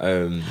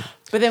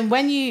 But then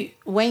when you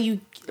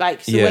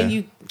like, so when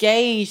you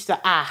gauge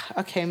that,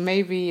 okay,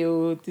 maybe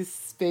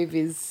this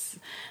baby's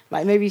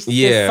like, maybe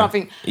there's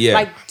something.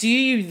 Like, do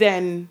you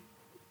then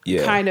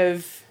kind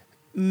of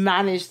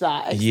manage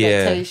that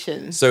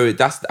expectation? Yeah. So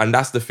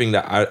that's the thing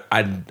that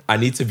I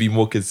need to be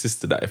more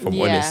consistent at, if I'm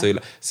honest.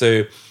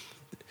 So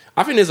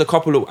I think there's a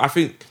couple of, I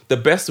think the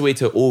best way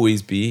to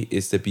always be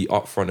is to be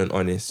upfront and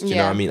honest. You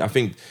know what I mean? I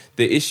think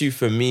the issue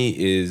for me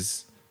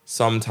is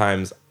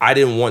sometimes I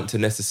didn't want to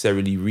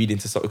necessarily read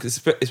into something,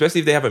 especially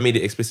if they haven't made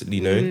it explicitly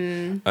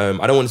known.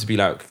 I don't want it to be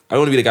like, I don't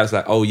want to be the guy that's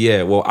like, oh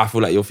yeah, well, I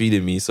feel like you're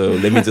feeding me, so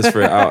let me just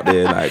throw it out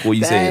there. Like, what are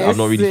you saying? I'm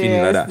not really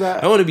feeling like that.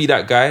 I don't want to be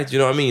that guy. Do you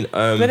know what I mean?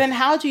 But then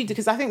how do you,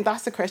 because I think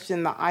that's the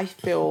question that I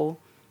feel,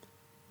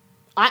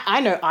 I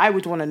know I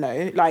would want to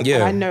know. Like,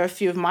 and I know a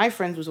few of my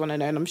friends would want to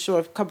know, and I'm sure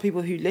a couple of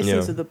people who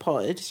listen to the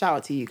pod, shout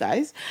out to you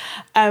guys,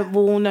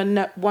 will want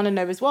to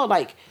know as well.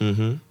 Like,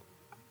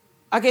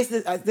 I guess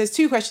there's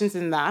two questions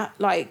in that.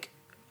 Like,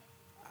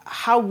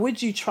 how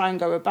would you try and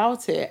go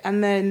about it?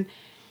 And then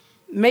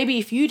maybe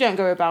if you don't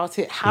go about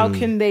it, how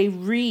can they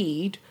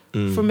read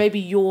from maybe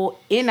your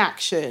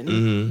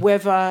inaction,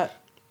 whether,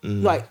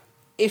 like,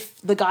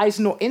 if the guy's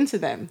not into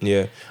them?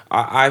 Yeah.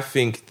 I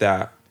think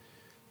that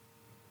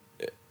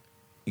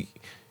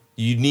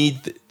you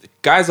need...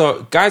 Guys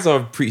are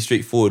pretty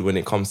straightforward when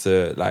it comes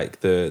to, like,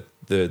 the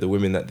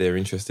women that they're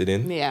interested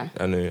in. Yeah.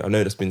 I know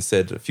that's been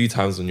said a few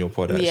times on your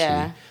pod, actually.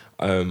 Yeah.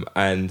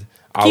 And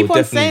I keep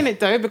on saying it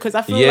though, because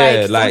I feel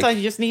like sometimes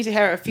you just need to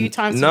hear it a few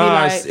times to be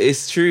like,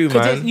 it's true,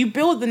 man. You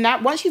build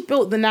once you've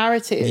built the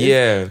narrative,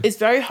 it's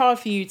very hard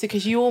for you to,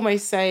 because you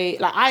almost say,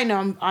 like, I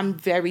know I'm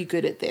very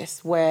good at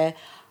this, where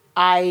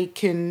I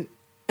can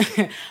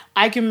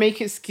I can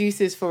make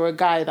excuses for a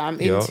guy that I'm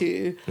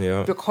into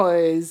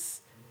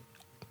because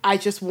I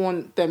just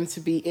want them to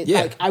be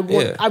like, I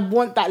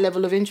want that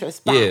level of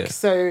interest back.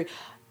 So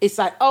it's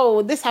like,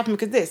 oh, this happened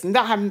because this, and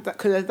that happened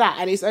because of that.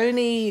 And it's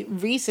only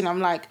recent, I'm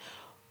like,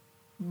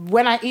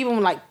 when I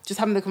even like just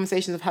having the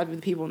conversations I've had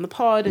with people on the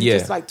pod and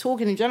just like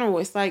talking in general,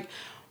 it's like,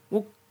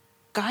 well,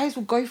 guys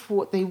will go for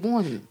what they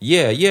want.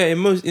 Yeah, in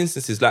most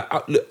instances. Like,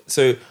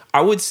 so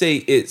I would say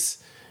it's,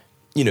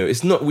 you know,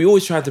 it's not, we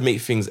always try to make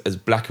things as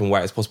black and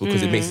white as possible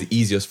because it makes it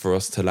easiest for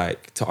us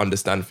to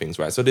understand things,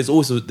 right? So there's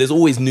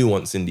always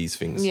nuance in these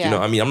things. You know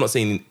what I mean? I'm not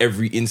saying in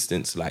every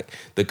instance, like,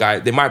 the guy,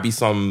 there might be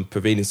some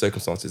prevailing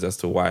circumstances as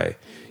to why,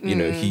 you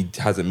know, he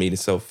hasn't made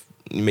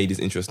his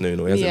interest known,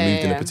 or he hasn't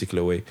moved in a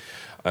particular way.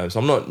 So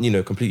I'm not, you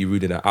know, completely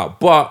ruling that out.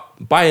 But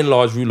by and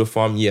large, rule of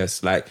thumb,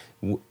 yes, like,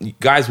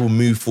 guys will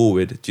move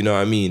forward, do you know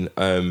what I mean?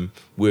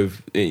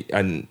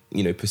 And,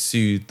 you know,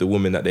 pursue the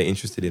woman that they're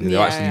interested in. And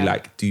they'll actually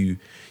like do,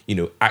 you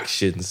know,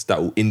 actions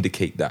that will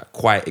indicate that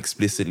quite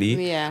explicitly.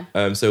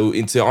 So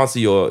to answer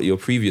your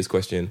previous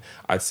question,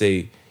 I'd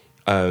say,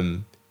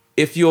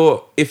 if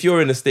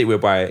you're in a state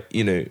whereby,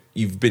 you know,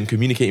 you've been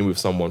communicating with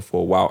someone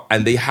for a while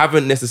and they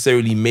haven't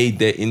necessarily made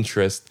their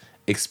interest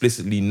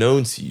explicitly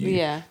known to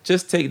you,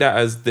 just take that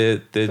as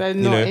the you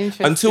know,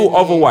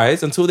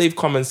 until they've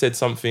come and said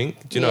something.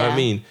 Do you know what I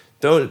mean?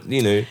 Don't,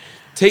 you know,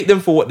 take them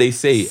for what they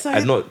say,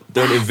 and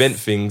don't invent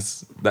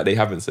things that they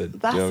haven't said.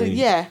 That's, you know what I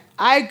mean?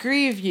 I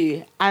agree with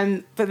you.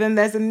 But then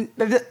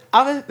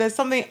there's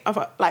something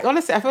about, like,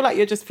 honestly, I feel like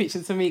you're just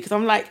preaching to me, because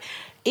I'm like,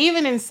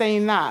 even in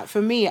saying that,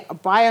 for me,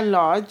 by and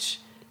large,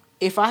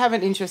 if I have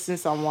an interest in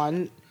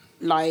someone,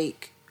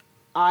 like,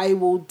 I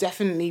will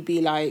definitely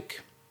be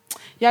like,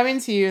 yeah, I'm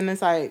into you, and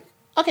it's like,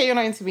 okay, you're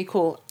not into me,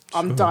 cool,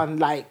 I'm done.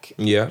 Like,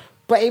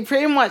 but it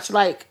pretty much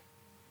like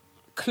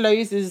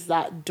closes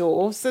that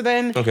door. So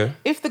then,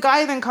 if the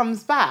guy then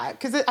comes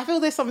back, because I feel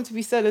there's something to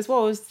be said as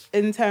well, as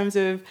in terms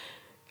of,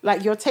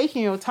 like, you're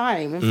taking your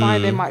time, and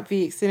fine, there might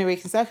be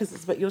extenuating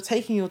circumstances, but you're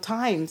taking your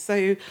time.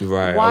 So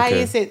why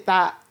is it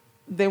that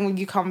then when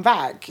you come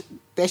back,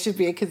 there should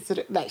be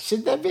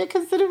should there be a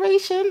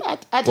consideration?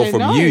 I don't know.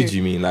 Well, from you, do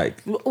you mean,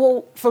 like?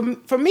 Well,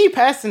 for me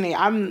personally,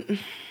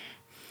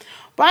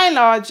 by and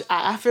large,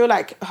 I feel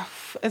like,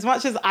 as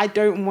much as I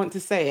don't want to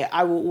say it,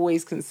 I will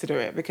always consider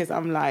it, because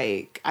I'm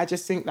like, I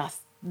just think that's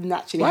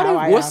naturally how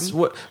I am.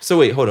 So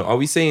wait, hold on. Are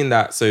we saying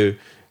that, so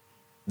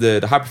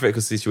the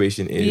hypothetical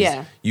situation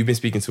is, you've been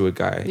speaking to a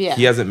guy,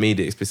 he hasn't made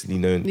it explicitly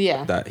known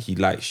that he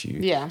likes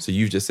you, so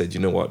you've just said, you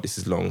know what, this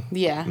is long,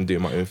 I'm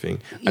doing my own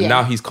thing, and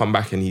now he's come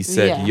back and he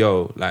said,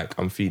 yo, like,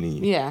 I'm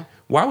feeling you.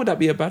 Why would that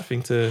be a bad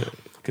thing to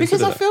consider?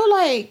 Because I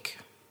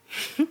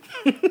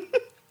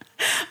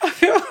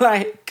feel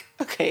like,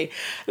 okay,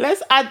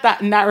 let's add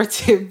that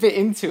narrative bit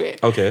into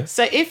it. Okay.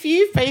 So if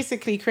you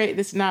basically create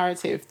this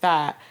narrative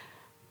that,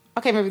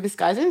 okay, maybe this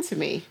guy's into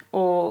me,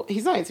 or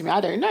he's not into me,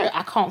 I don't know,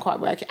 I can't quite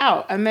work it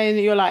out. And then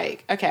you're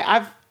like, okay,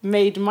 I've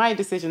made my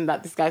decision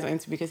that this guy's not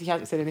into me because he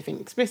hasn't said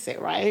anything explicit,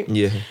 right?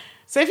 Yeah.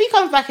 So if he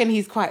comes back and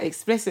he's quite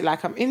explicit,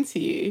 like, I'm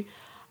into you,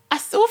 I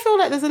still feel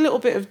like there's a little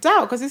bit of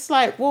doubt, because it's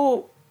like,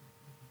 well,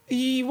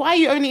 why are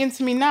you only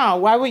into me now?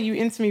 Why weren't you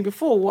into me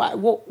before?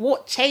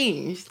 What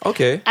changed?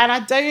 Okay. And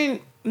I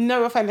don't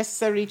know if I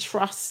necessarily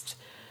trust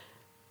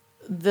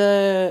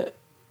that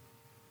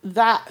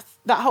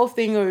whole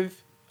thing of,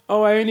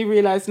 oh, I only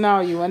realised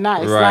now you were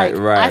nice. Right,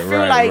 like, right, I feel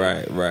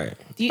right.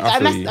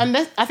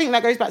 I think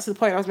that goes back to the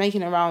point I was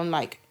making around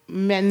like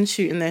men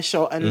shooting their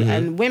shot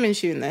and women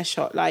shooting their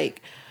shot.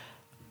 Like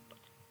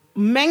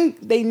men,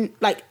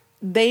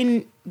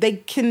 they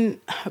can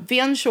be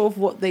unsure of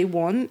what they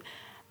want,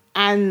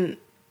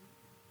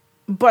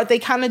 but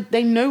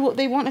they know what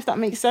they want, if that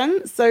makes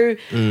sense. So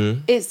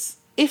it's,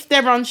 if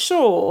they're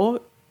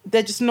unsure,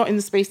 they're just not in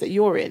the space that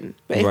you're in.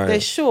 But if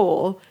they're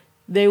sure,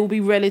 they will be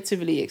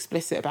relatively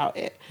explicit about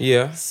it.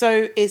 Yeah.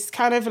 So it's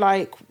kind of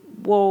like,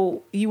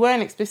 well, you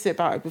weren't explicit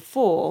about it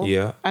before.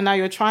 Yeah. And now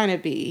you're trying to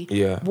be.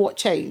 Yeah. What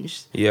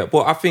changed? Yeah.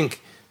 Well, I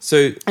think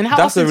so. And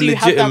how often do you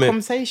have that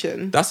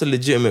conversation? That's a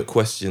legitimate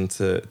question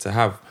to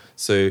have.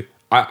 So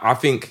I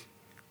think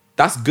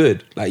that's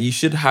good. Like, you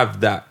should have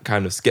that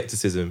kind of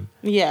skepticism.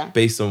 Yeah.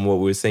 Based on what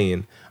we were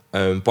saying.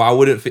 But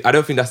I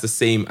don't think that's the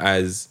same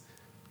as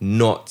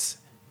not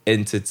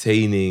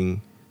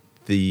entertaining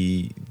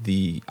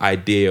the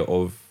idea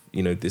of,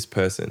 you know, this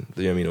person,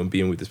 you know what I mean, on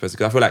being with this person.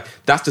 Because I feel like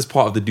that's just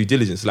part of the due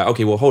diligence. Like,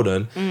 okay, well, hold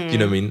on. Do you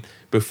know what I mean?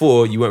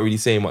 Before, you weren't really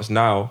saying much.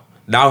 Now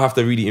I have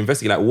to really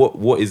investigate, like,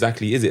 what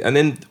exactly is it? And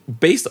then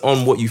based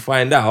on what you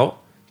find out,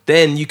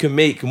 then you can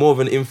make more of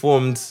an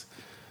informed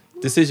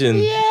decision.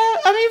 Yeah,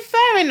 I mean,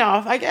 fair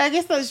enough. I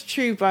guess that's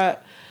true,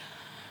 but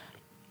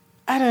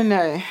I don't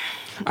know.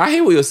 I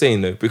hear what you're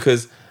saying, though,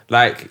 because,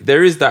 like,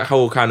 there is that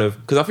whole kind of...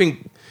 Because I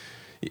think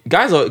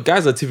guys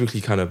are typically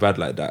kind of bad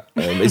like that.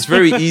 It's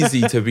very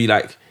easy to be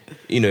like,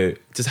 you know,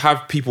 just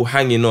have people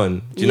hanging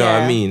on. Do you know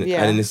what I mean?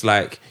 Yeah. And it's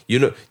like,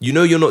 you're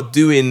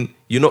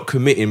not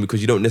committing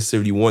because you don't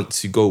necessarily want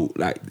to go,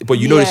 like, but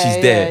you know that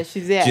she's there. Yeah,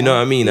 she's there. Do you know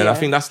what I mean? And Yeah. I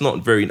think that's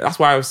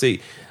why I would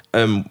say,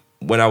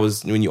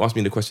 when you asked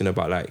me the question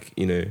about, like,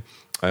 you know,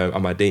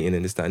 am I dating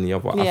and this, that, and the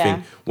other, I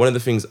think one of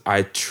the things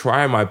I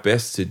try my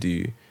best to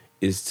do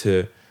is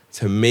to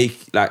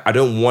make, like, I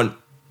don't want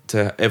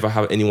to ever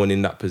have anyone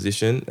in that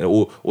position,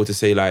 or to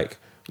say, like,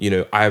 you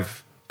know,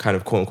 I've kind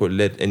of quote unquote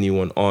led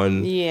anyone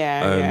on.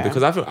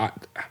 Because I feel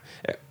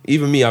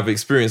even me, I've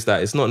experienced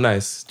that. It's not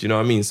nice. Do you know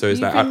what I mean? So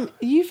it's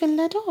you've been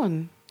led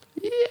on.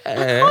 Yeah. I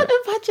can't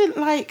imagine,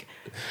 like,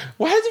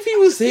 why do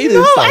people say this?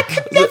 No, Like, I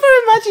could never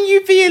imagine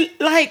you being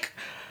like.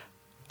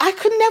 I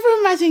could never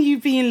imagine you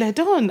being led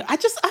on. I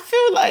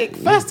feel like,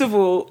 first of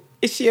all,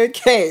 is she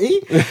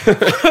okay?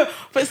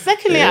 But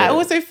secondly, I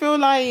also feel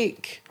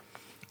like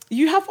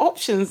you have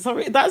options.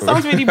 Sorry, that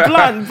sounds really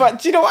blunt,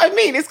 but do you know what I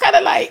mean? It's kind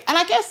of like, and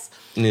I guess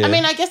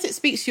it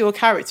speaks to your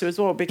character as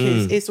well,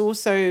 because it's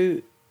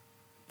also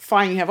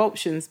fine you have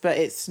options, but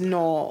it's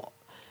not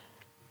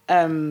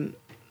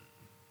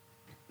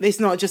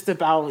just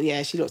about,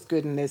 she looks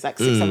good and there's like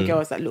 6 other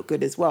girls that look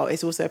good as well.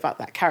 It's also about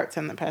that character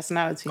and the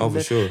personality and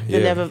the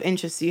level of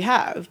interest you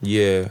have.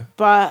 Yeah.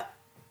 But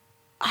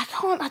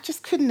I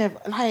just could never,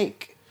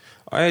 like...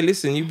 Hey,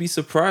 listen, you'd be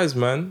surprised,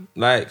 man.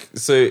 Like,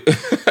 so...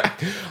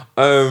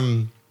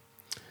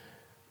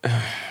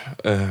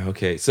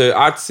 okay, so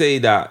I'd say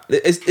that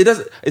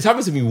it's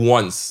happened to me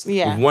once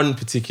with one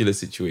particular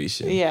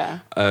situation. Yeah.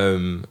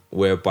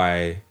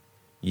 Whereby,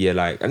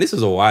 like, and this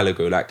was a while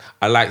ago, like,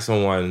 I liked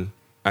someone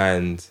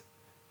and,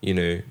 you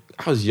know,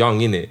 I was young,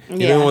 innit?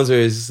 You know, the ones where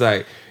it's just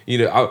like, you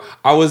know,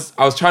 I was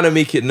trying to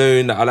make it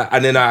known that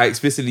and then I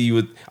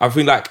explicitly I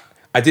think, like,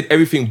 I did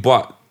everything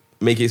but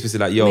make it explicit,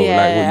 like, yo, like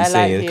what you're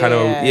saying, kind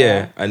of,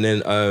 and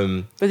then,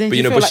 but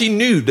you know, but she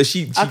knew that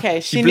she knew. That's what I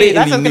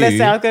was gonna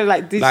say. I was gonna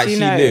like, did she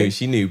know?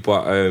 She knew,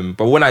 but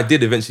when I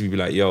did eventually be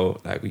like, yo,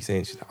 like, what you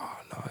saying? She's like, oh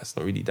no, it's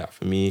not really that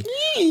for me.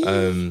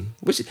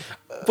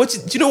 But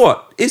do you know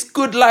what? It's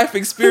good life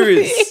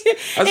experience.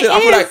 I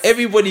feel like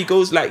everybody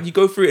goes, like, you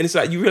go through it and it's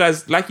like, you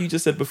realize, like you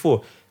just said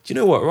before, do you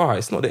know what? Right,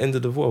 it's not the end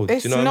of the world.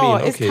 It's do you know not. what I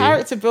mean? It's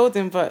character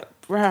building, but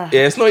bruh.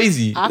 Yeah, it's not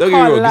easy. Don't get me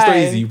wrong, it's not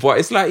easy. But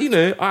it's like, you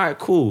know, all right,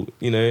 cool.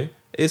 You know,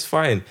 it's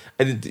fine.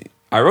 And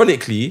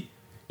ironically,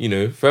 you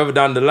know, further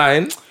down the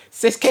line,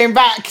 sis came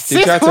back.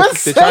 They tried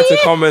to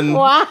come and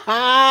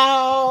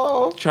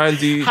try and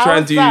do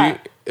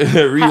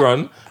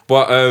rerun.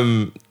 But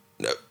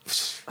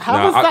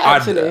how was that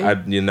actually?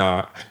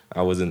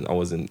 I wasn't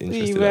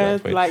interested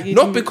at that point.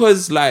 Not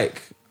because,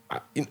 like,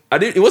 I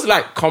didn't. It wasn't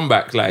like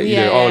comeback, like, you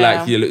know,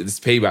 like, you look, this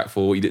payback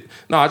for what you did.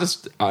 No, I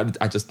just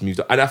moved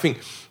on. And I think,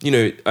 you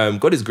know,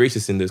 God is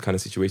gracious in those kind of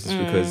situations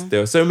because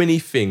there are so many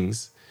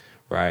things,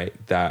 right,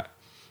 that,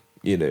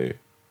 you know,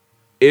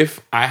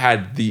 if I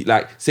had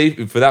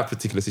say for that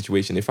particular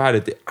situation, if I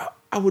had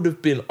I would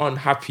have been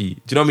unhappy.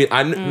 Do you know what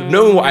I mean?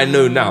 Knowing what I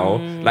know now,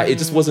 like, it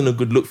just wasn't a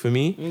good look for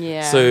me.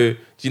 Yeah. So,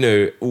 you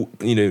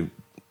know,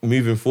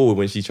 moving forward,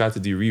 when she tried to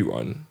do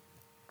rerun,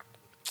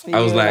 I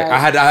was like, I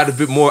had a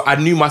bit more. I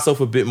knew myself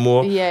a bit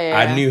more.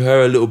 I knew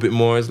her a little bit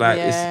more. It's like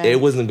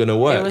it wasn't gonna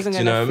work. Do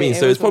you know what I mean?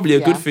 So it's probably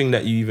a good thing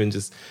that you even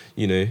just,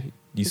 you know,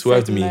 you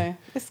swerved me. No.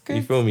 It's good.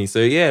 You feel me? So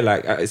yeah,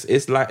 like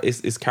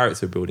it's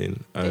character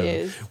building. It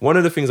is. One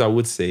of the things I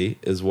would say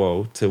as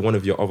well to one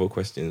of your other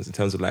questions in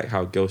terms of like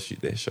how girls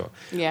shoot their shot.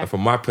 Yeah.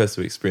 From my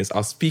personal experience, I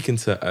was speaking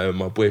to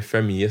my boy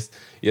Femi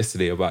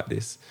yesterday about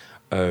this.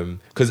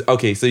 Because so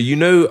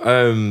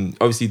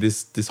obviously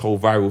this whole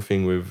viral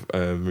thing with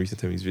Marisa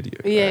Tomei's video.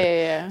 Yeah, right?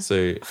 yeah.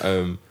 So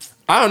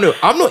I don't know.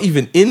 I'm not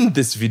even in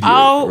this video.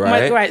 Oh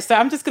right? my right. So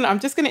I'm just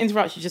gonna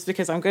interrupt you just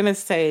because I'm gonna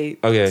say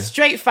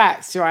straight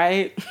facts,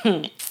 right?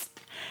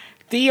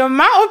 The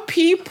amount of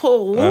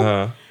people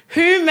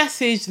who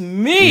messaged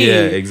me,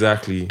 yeah,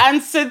 exactly,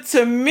 and said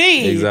to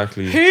me,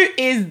 exactly, who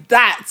is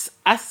that?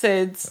 I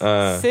said,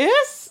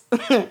 sis,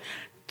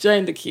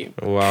 join the queue.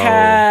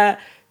 Wow.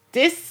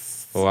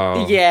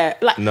 Wow. Yeah.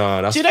 Like,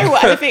 no, that's... do you know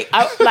what? I think,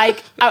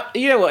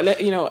 you know what?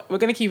 We're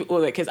going to keep it all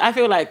there because I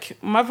feel like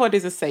my pod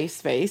is a safe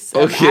space.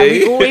 And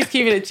we always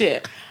keep it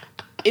legit.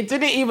 It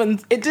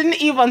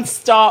didn't even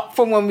start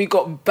from when we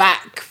got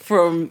back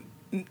from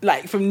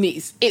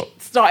Nice. It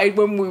started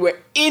when we were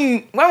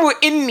in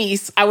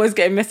Nice. I was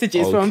getting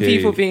messages from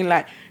people being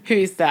like, who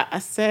is that? I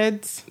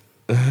said,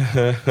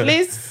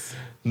 please.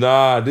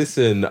 Nah,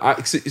 listen.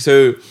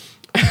 So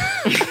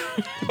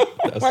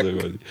that's so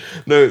funny.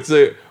 No,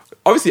 so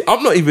obviously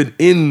I'm not even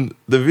in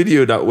the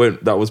video that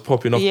was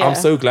popping off. Yeah. I'm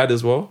so glad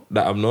as well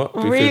that I'm not.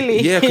 Because,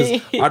 really? Yeah,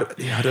 because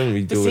I don't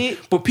really deal with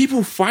it. But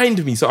people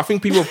find me. So I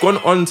think people have gone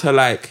on to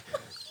like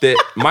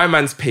my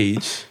man's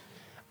page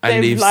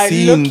and they've like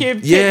seen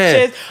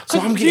pictures. So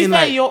I'm getting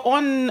like you're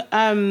on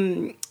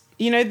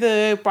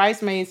the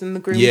bridesmaids and the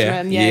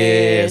groomsmen.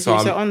 Yeah. So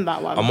I'm on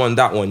that one. I'm on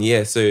that one,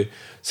 yeah. So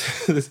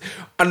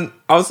and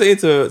I was saying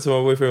to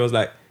my boyfriend, I was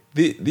like,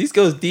 these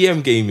girls'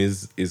 DM game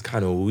is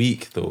kind of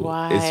weak though.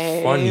 Why?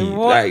 It's funny.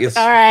 What? Like it's,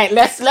 all right,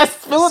 let's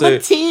spill the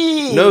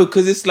tea. No,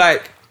 because it's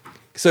like,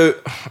 so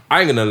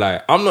I ain't gonna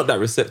lie, I'm not that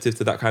receptive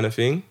to that kind of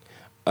thing.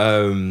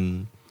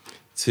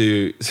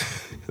 Sorry,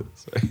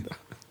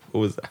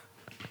 what was that?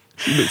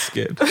 You look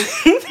scared.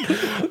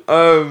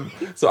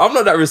 So I'm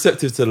not that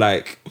receptive to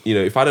like,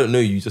 if I don't know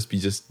you, just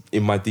be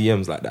in my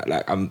DMs like that.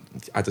 Like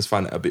I just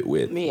find it a bit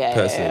weird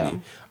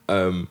personally.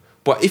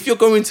 But if you're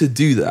going to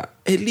do that,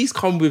 at least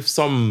come with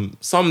some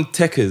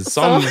techers,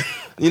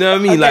 you know what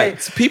I mean? Okay.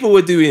 Like people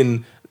were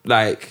doing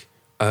like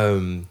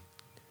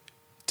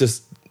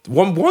just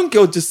one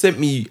girl just sent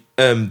me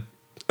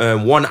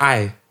one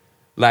eye.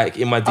 Like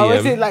in my DM,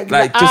 is it like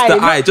just the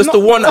eye, just the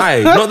one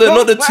eye, not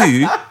the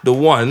two, the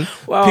one.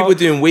 Wow. People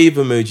doing wave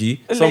emoji.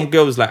 Some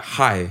girl was like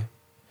hi.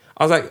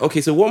 I was like, okay,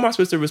 so what am I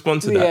supposed to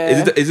respond to that?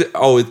 Yeah. Is it?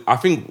 Oh, I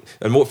think,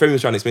 and what Femi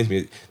was trying to explain to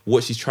me,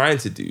 what she's trying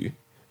to do,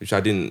 which I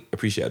didn't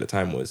appreciate at the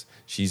time, was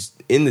she's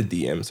in the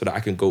DM so that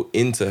I can go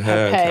into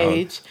her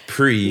page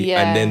account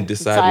and then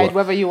decide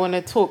whether you want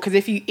to talk. Because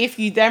if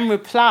you then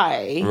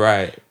reply,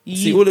 right?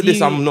 See, all of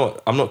this, I'm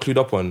not clued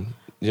up on.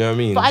 You know what I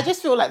mean? But I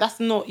just feel like that's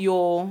not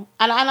your...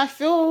 And I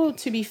feel,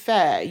 to be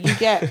fair, you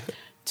get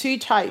two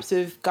types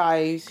of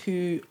guys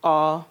who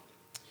are...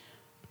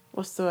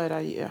 What's the word I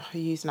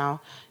use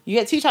now? You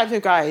get two types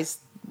of guys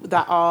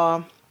that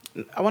are...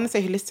 I want to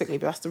say holistically,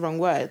 but that's the wrong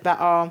word. That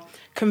are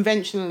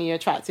conventionally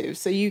attractive.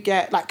 So you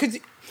get... like, because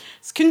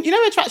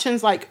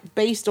attraction's like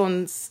based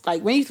on...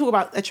 Like, when you talk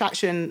about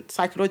attraction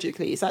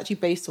psychologically, it's actually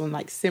based on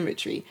like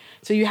symmetry.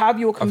 So you have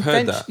your... I've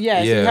heard that. Yeah,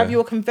 so you have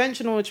your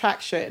conventional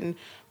attraction,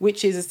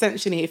 which is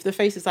essentially, if the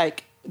face is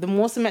like, the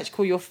more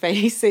symmetrical your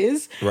face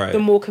is, the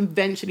more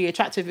conventionally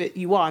attractive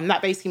you are. And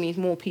that basically means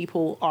more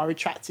people are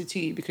attracted to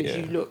you because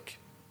you look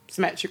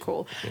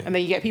symmetrical. Yeah. And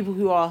then you get people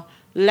who are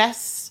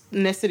less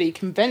necessarily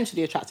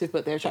conventionally attractive,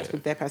 but they're attractive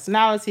with their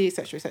personality,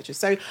 etc., etc.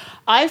 So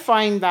I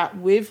find that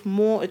with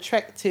more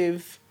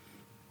attractive,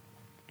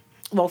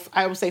 well,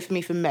 I will say for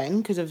me, for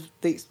men, because of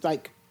the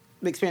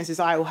experiences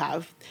I will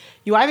have,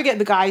 you either get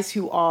the guys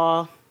who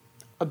are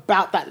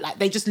about that, like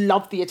they just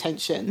love the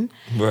attention,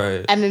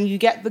 right? And then you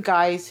get the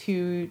guys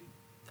who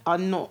are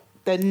not,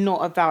 they're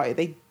not about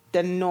it.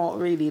 They're not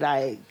really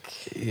like,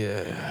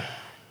 yeah,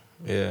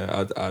 they're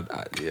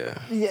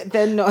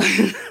not.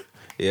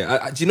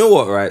 Yeah, do you know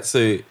what? Right,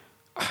 so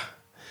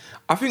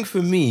I think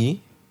for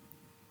me,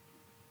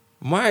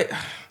 I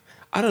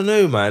don't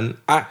know, man.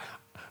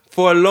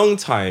 For a long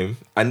time,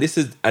 and this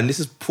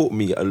has put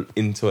me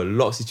into a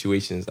lot of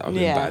situations that have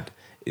been bad.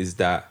 Is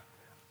that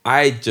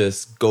I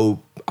just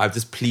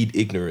plead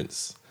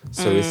ignorance.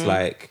 So it's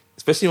like,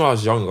 especially when I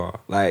was younger,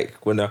 like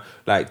when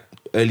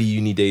early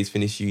uni days,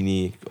 finished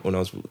uni, when I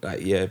was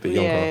like, a bit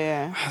younger.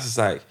 Yeah. I was just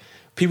like,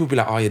 people be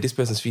like, oh yeah, this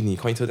person's feeling you,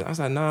 can't you tell them? I was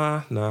like,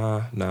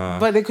 nah.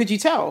 But then could you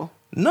tell?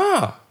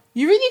 Nah.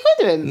 You really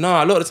couldn't?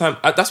 Nah, a lot of the time,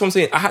 that's what I'm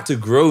saying. I had to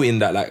grow in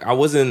that. Like, I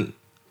wasn't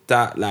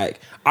that, like,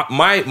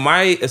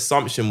 my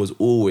assumption was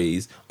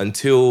always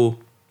until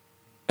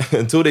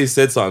they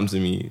said something to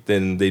me,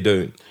 then they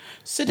don't.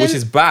 So then, which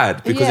is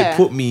bad because it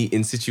put me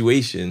in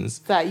situations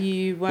that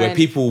you weren't, where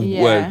people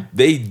were,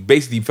 they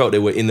basically felt they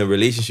were in a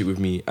relationship with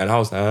me, and I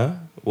was like,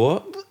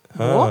 what?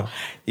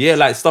 Yeah,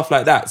 like stuff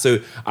like that. So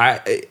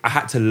I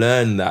had to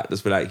learn that.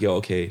 Just be like,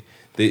 okay,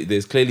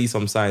 there's clearly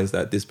some signs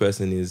that this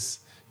person is,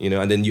 you know,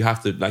 and then you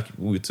have to, like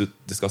we were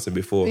discussing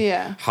before,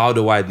 yeah, how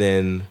do I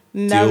then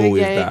deal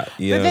with that?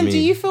 You know but then what I mean? do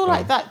you feel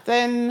like that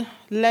then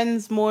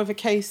lends more of a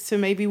case to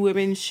maybe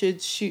women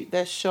should shoot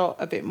their shot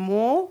a bit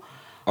more?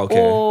 Okay.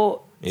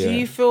 Or do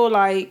you feel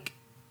like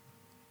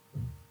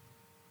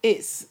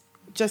it's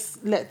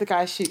just let the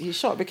guy shoot his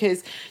shot?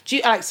 Because do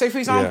you, like, so for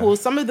example,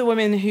 some of the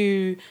women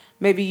who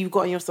maybe you've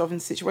gotten yourself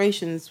in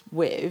situations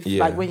with,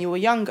 like when you were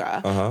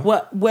younger,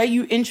 were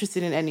you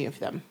interested in any of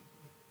them?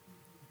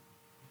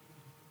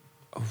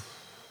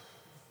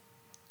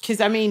 Because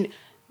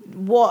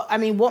what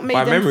made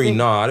by them memory, think...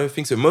 no, I don't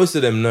think so. Most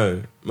of them,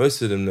 no.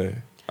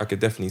 I could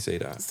definitely say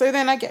that. So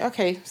then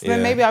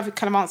then maybe I've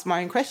kind of answered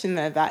my own question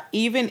there, that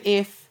even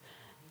if,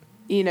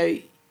 you know,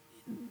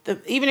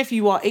 even if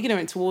you are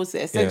ignorant towards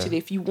it, essentially,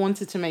 if you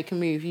wanted to make a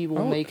move, you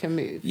will make a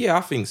move. Yeah,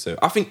 I think so.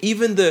 I think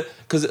even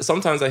because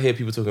sometimes I hear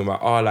people talking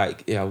about,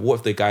 what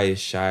if the guy is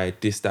shy,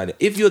 this, that.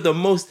 If you're the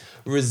most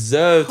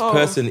reserved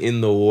person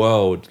in the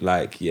world,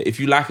 like,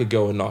 if you like a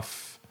girl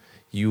enough,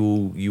 you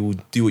will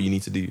do what you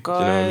need to do. God,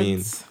 do you know what I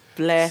mean?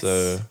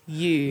 Bless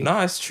you. No,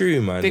 it's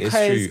true, man. Because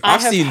it's true.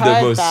 I've seen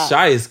the most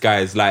shyest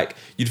guys. Like,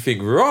 you'd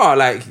think, raw,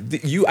 like,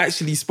 you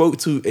actually spoke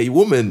to a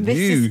woman.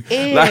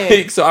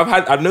 So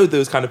I know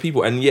those kind of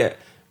people, and yet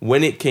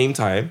when it came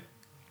time,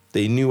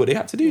 they knew what they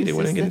had to do. They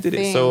went and did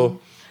it. So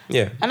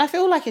yeah. And I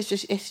feel like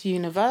it's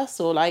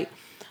universal. Like,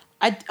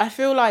 I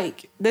feel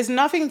like there's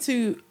nothing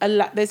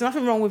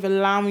wrong with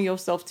allowing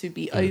yourself to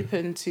be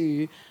open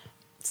to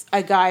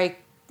a guy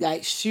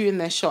like shooting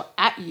their shot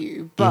at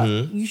you, but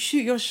you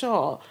shoot your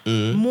shot.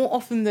 More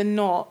often than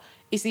not,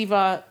 it's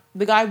either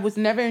the guy was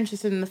never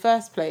interested in the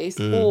first place,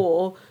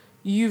 or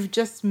you've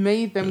just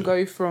made them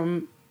go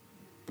from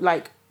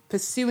like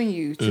pursuing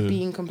you to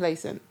being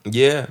complacent.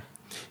 Yeah,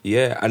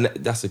 and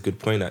that's a good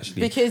point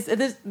actually. Because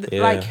there's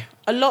like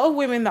a lot of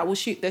women that will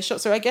shoot their shot.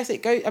 So I guess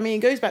it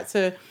goes back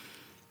to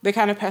the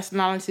kind of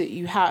personality that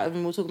you have,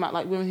 and we're talking about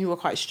like women who are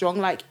quite strong.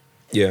 Like,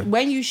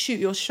 when you shoot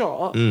your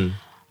shot,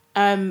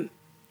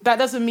 that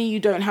doesn't mean you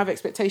don't have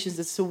expectations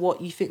as to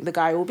what you think the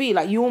guy will be.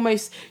 Like,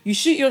 you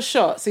shoot your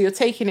shot, so you're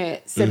taking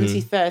it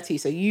 70-30,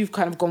 so you've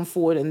kind of gone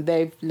forward and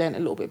they've lent a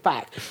little bit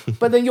back.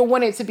 But then you'll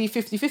want it to be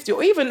 50-50,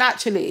 or even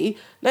actually,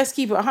 let's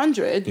keep it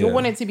 100, you'll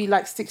want it to be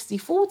like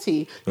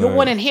 60-40. You're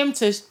wanting him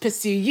to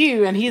pursue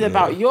you, and he's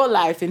about your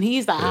life, and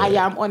he's like,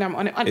 I'm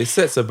on it. It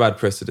sets a bad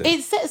precedent.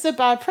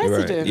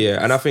 Right.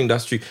 Yeah, and I think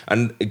that's true.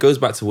 And it goes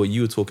back to what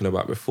you were talking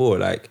about before.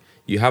 Like,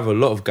 you have a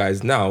lot of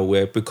guys now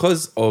where,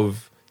 because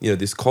of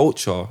this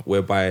culture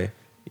whereby,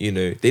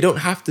 they don't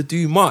have to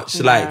do much.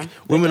 Like,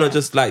 women are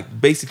just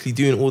like basically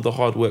doing all the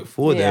hard work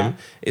for them.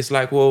 It's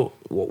like, well,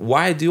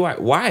 why do I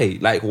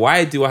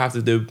have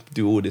to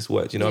do all this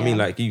work? You know what I mean?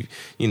 Like,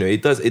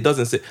 it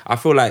doesn't sit. I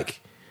feel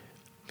like,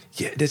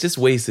 there's just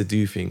ways to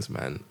do things,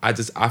 man. I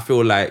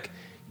feel like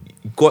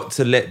you got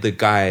to let the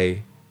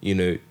guy,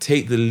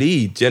 take the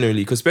lead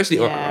generally. Because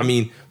especially, I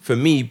mean, for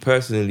me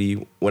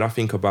personally, when I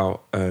think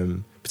about,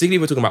 particularly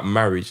if we're talking about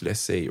marriage, let's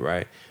say,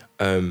 right?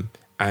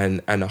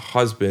 And a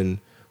husband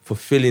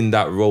fulfilling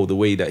that role the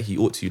way that he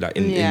ought to, like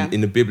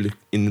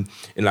in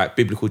like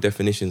biblical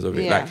definitions of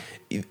it. Like,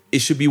 it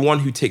should be one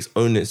who takes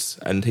onus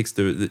and takes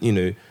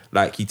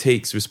like he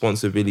takes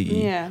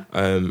responsibility.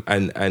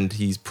 And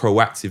he's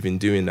proactive in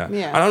doing that.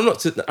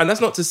 And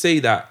that's not to say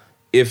that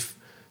if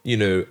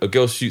a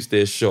girl shoots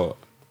their shot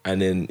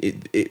and then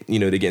it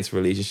they get into a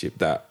relationship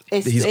that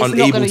he's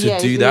unable to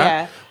do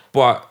that.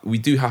 But we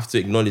do have to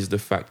acknowledge the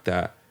fact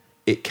that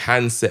it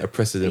can set a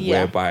precedent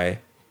whereby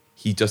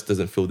he just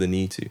doesn't feel the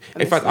need to.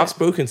 In fact, I've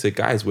spoken to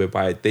guys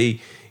whereby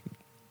they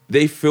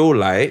feel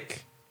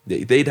like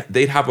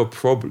they'd have a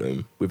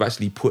problem with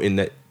actually putting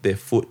their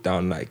foot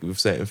down, like, with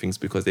certain things,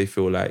 because they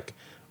feel like,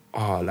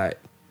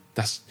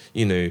 that's,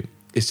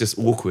 it's just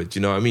awkward. Do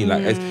you know what I mean?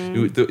 Like,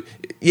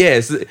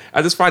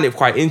 I just find it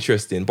quite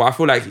interesting. But I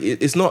feel like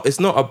it's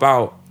not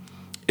about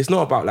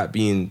like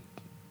being,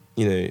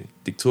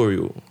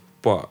 dictatorial,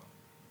 but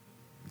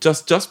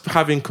just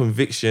having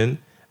conviction,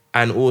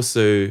 and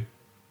also,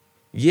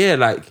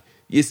 like,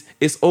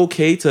 it's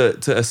okay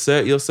to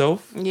assert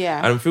yourself. And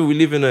I feel we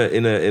live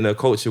in a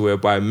culture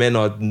whereby men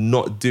are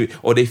not doing,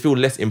 or they feel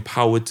less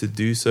empowered to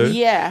do so.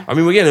 I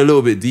mean, we're getting a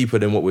little bit deeper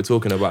than what we're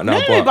talking about now.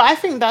 But I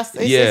think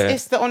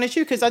it's the honest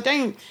truth, because I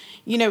don't,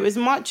 as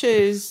much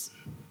as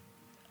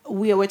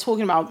we're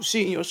talking about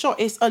shooting your shot,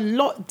 it's a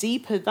lot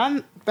deeper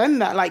than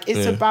that. Like,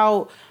 it's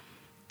about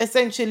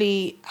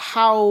essentially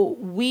how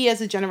we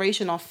as a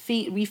generation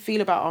we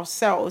feel about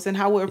ourselves, and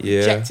how we're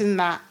projecting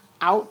that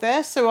out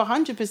there. So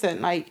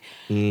 100%, like,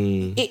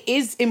 it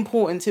is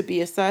important to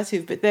be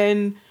assertive, but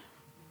then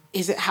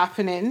is it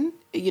happening?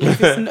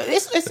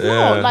 It's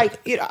not. Like,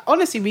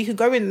 honestly, we could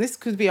go in, this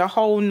could be a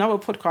whole nother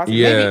podcast.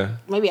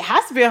 Maybe it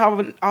has to be a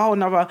whole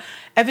nother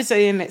episode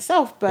in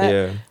itself.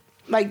 But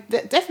like,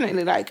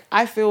 definitely, like,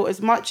 I feel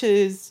as much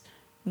as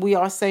we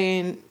are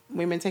saying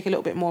women take a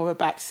little bit more of a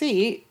back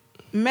seat,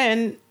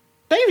 men,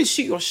 don't even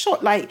shoot your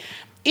shot. Like,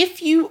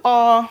 if you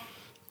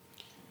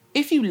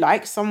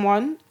like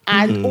someone,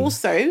 and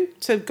also,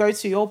 to go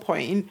to your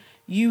point,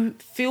 you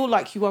feel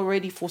like you are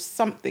ready for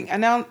something.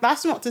 And now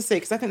that's not to say,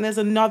 because I think there's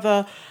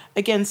another,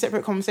 again,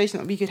 separate conversation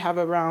that we could have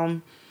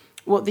around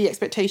what the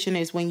expectation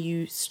is when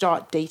you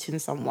start dating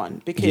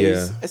someone.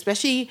 Because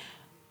especially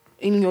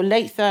in your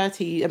late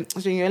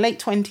 30s, in your late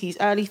 20s,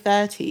 early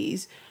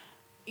 30s,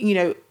 you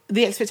know,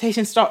 the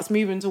expectation starts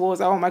moving towards,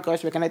 oh my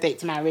gosh, we're going to date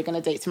to marry, we're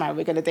going to date to marry,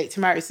 we're going to date to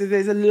marry. So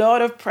there's a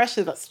lot of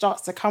pressure that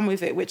starts to come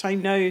with it, which I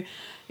know, you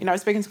know,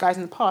 I've spoken to guys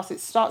in the past, it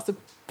starts to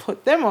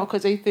put them off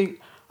because they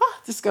think,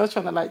 this girl's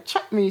trying to like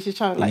trap me, she's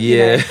trying to like, you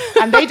know,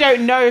 and they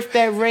don't know if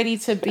they're ready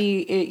to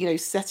be, you know,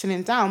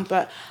 settling down.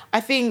 But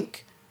I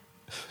think,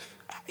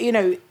 you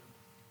know,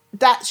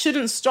 that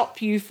shouldn't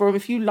stop you from,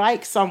 if you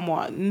like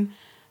someone,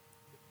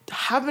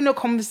 having a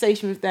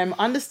conversation with them,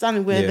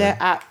 understanding where they're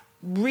at,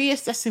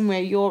 reassessing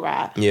where you're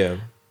at. Yeah.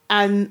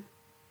 And,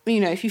 you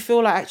know, if you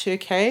feel like actually,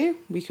 okay,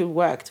 we could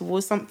work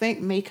towards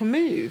something, make a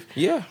move.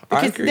 Yeah,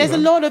 because I agree, there's a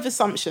lot of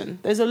assumption.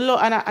 There's a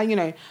lot, and I you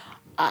know,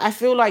 I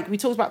feel like we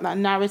talked about that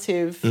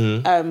narrative,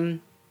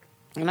 and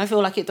I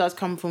feel like it does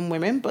come from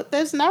women, but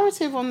there's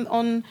narrative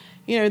on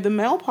you know, the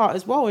male part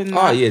as well. In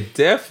that, oh, yeah,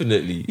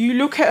 definitely. You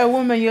look at a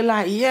woman, you're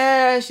like,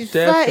 yeah, she's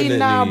 30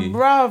 now,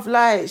 bruv.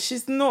 Like,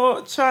 she's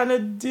not trying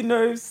to, you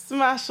know,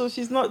 smash, or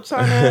she's not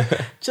trying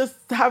to just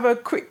have a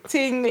quick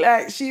thing.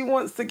 Like, she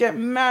wants to get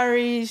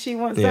married. She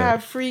wants to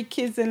have 3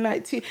 kids and,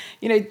 like, 2,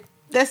 you know,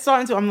 they're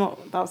starting to,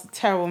 that was a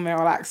terrible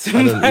male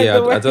accent. I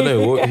don't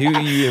know. Who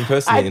are you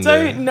impersonating?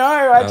 I don't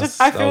know.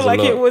 I feel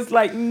like it was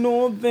like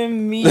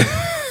Northern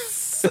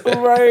meets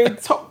road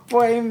top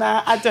boy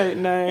man. I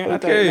don't know. Okay. I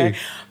don't know.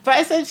 But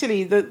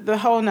essentially, the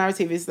whole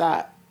narrative is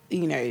that,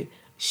 you know,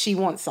 she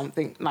wants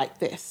something like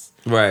this.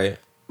 Right.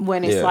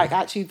 When it's like,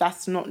 actually,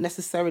 that's not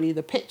necessarily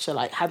the picture.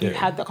 Like, have you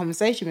had that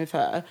conversation with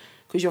her?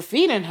 Because you're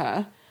feeling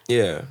her.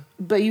 Yeah.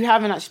 But you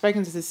haven't actually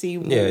spoken to see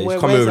where you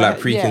come with like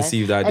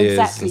preconceived ideas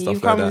exactly. and stuff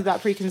You've come like with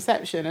that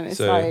preconception, and it's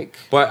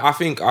But I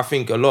think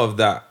a lot of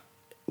that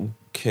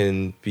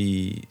can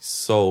be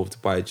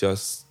solved by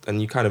just, and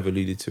you kind of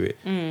alluded to it,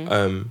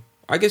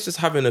 I guess just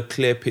having a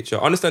clear picture,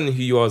 understanding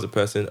who you are as a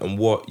person and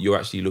what you're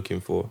actually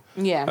looking for.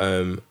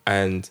 Yeah.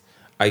 And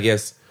I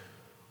guess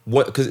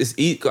because it's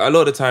a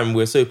lot of the time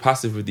we're so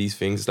passive with these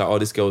things. It's like, oh,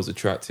 this girl is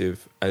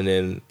attractive, and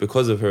then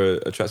because of her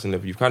attraction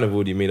level, you've kind of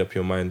already made up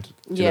your mind.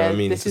 Do you know what I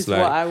mean? This is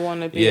like, what I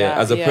want to be. Yeah,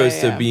 as opposed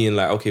to being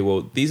like, okay,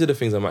 well, these are the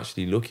things I'm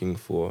actually looking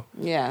for.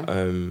 Yeah.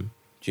 Do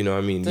you know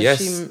what I mean?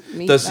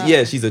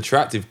 She's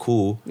attractive,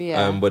 cool.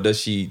 Yeah. But does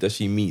she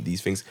meet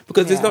these things?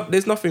 Because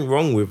there's nothing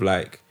wrong with,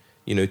 like,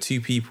 you know, 2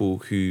 people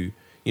who,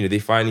 you know, they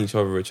find each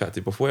other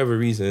attractive, but for whatever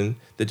reason,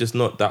 they're just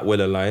not that well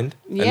aligned,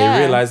 and they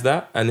realize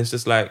that, and it's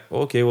just like,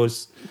 okay, well,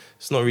 it's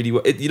not really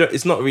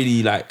it's not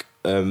really like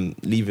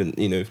leaving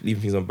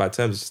things on bad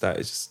terms. It's just that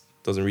it just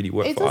doesn't really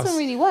work. It doesn't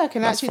really work,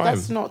 and actually,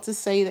 that's not to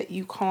say that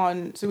you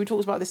can't. So we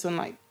talked about this on,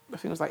 like, I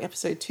think it was like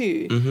episode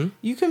 2. Mm-hmm.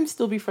 You can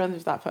still be friends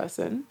with that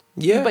person,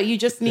 but you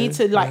just need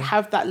to like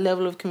have that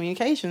level of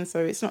communication.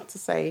 So it's not to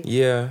say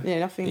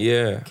nothing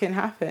can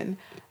happen.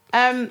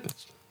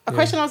 A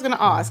question I was going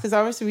to ask, because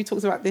obviously we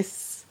talked about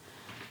this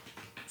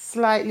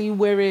slightly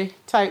weary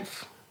type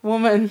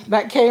woman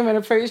that came and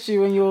approached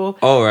you when you're...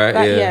 Oh,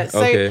 right,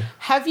 So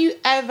have you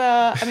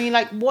ever... I mean,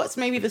 like, what's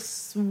maybe the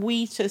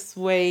sweetest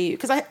way...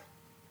 Because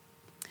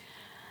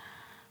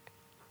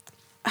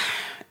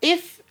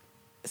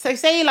So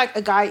say, like,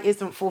 a guy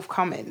isn't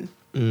forthcoming.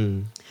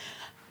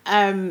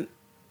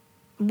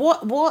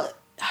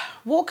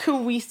 What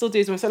can we still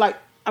do? So, like,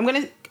 I'm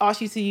going to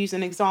ask you to use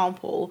an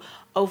example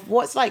of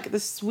what's, like, the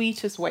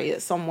sweetest way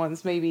that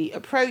someone's maybe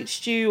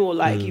approached you, or,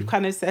 like, you've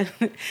kind of said,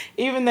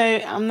 even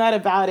though I'm not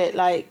about it,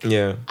 like,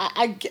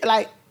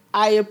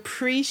 I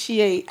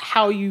appreciate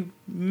how you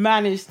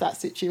manage that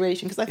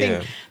situation. Because I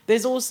think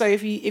there's also,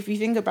 if you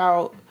think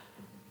about,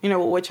 you know,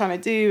 what we're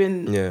trying to do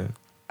and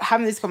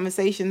having this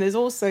conversation, there's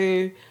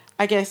also,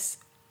 I guess,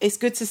 it's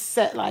good to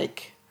set,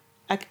 like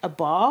a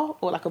bar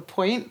or like a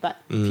point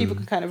that people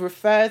can kind of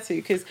refer to,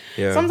 because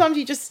sometimes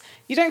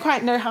you don't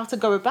quite know how to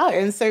go about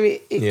it, and so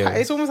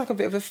it's almost like a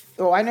bit of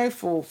or I know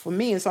for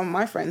me and some of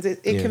my friends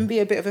it can be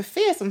a bit of a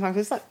fear sometimes.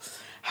 It's like,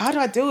 how do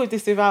I deal with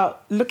this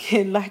without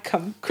looking like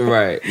I'm crazy?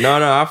 Right. No,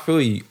 I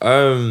feel you.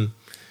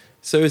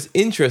 So it's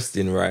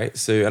interesting, right?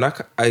 So, and I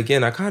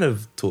kind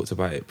of talked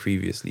about it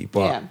previously,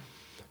 but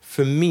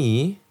for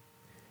me,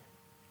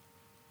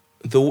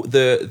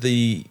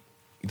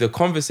 the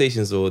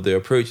conversations or the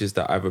approaches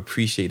that I've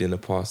appreciated in the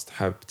past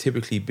have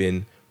typically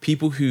been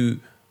people who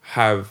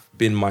have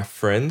been my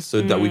friends,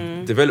 so that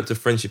we've developed a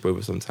friendship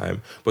over some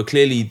time, but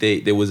clearly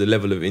there was a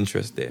level of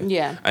interest there.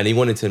 Yeah. And they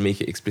wanted to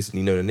make it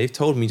explicitly known, and they've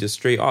told me just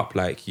straight up,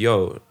 like,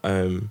 yo,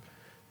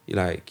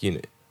 like, you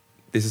know,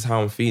 this is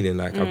how I'm feeling.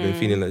 Like, I've been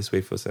feeling like this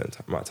way for a certain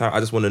amount of time. I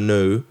just want to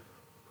know.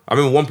 I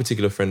remember one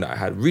particular friend that I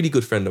had, really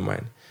good friend of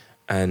mine,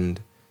 and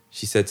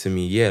she said to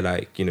me, yeah,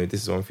 like, you know,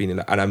 this is what I'm feeling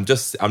like. And I'm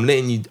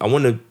letting you, I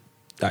want to,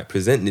 like,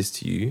 present this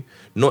to you,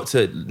 not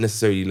to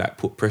necessarily, like,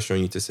 put pressure on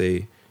you to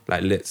say,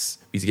 like, let's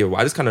be together. But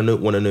I just kind of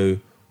want to know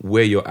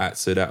where you're at,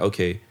 so that,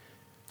 okay,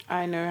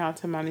 I know how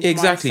to manage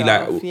exactly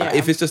myself. like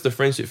if it's just a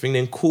friendship thing,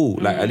 then cool.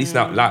 Like at least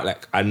now,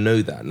 like I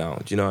know that now.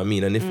 Do you know what I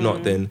mean? And if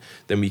not, then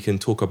we can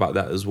talk about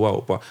that as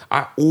well. But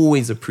I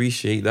always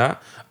appreciate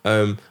that.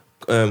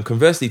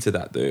 Conversely to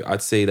that, though,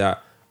 I'd say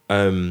that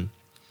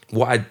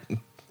what I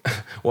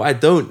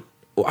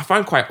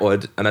find quite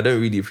odd and I don't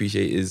really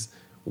appreciate is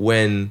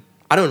when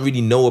I don't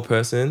really know a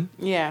person,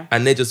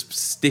 and they're just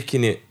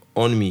sticking it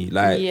on me.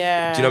 Like, do you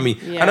know what I mean?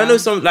 Yeah. And I know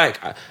some like.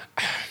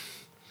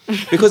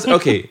 Because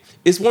okay,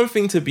 it's one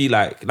thing to be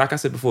like I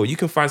said before, you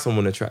can find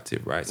someone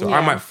attractive, right? So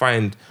I might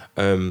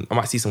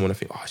see someone and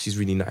think, oh, she's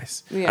really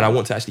nice, and I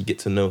want to actually get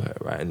to know her,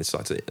 right? And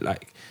start to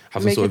like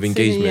have some sort of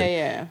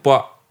engagement.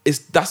 But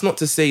that's not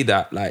to say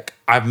that like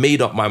I've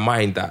made up my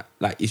mind that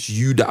like it's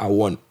you that I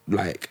want,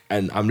 like,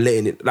 and I'm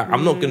letting it. Like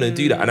I'm not gonna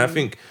do that. And I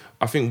think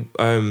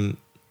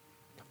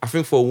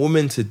for a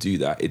woman to do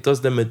that, it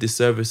does them a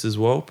disservice as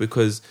well,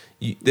 because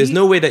there's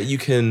no way that you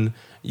can't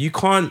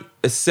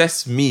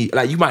assess me.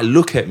 Like you might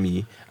look at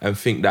me and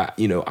think that,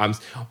 you know,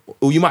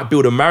 or you might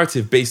build a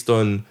narrative based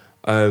on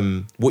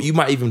what you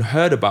might even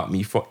heard about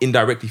me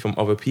indirectly from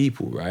other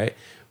people, right?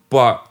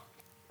 But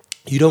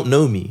you don't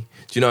know me.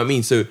 Do you know what I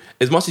mean? So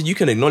as much as you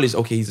can acknowledge,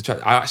 okay, he's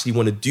attractive, I actually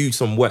want to do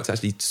some work to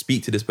actually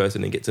speak to this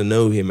person and get to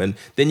know him, and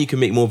then you can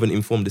make more of an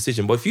informed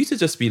decision. But if you to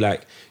just be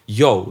like,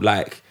 yo,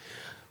 like,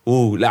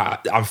 ooh,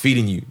 like, I'm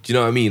feeling you. Do you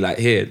know what I mean? Like,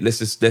 here, let's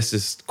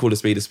just call a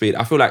spade a spade.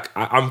 I feel like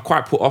I'm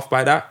quite put off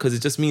by that, because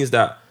it just means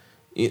that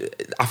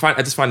I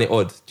just find it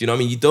odd. Do you know what I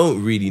mean? You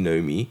don't really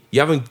know me. You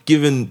haven't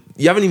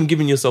even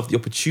given yourself the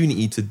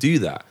opportunity to do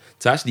that,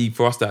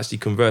 for us to actually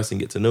converse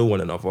and get to know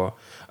one another,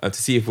 to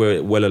see if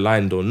we're well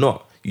aligned or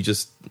not. You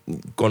just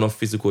gone off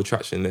physical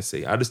attraction, let's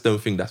say. I just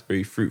don't think that's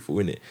very fruitful,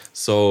 innit?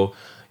 So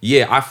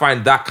yeah, I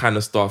find that kind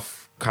of stuff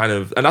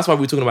and that's why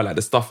we're talking about like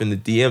the stuff in the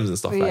DMs and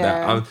stuff like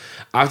that.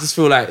 I just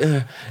feel like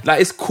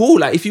it's cool.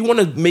 Like if you want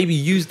to maybe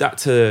use that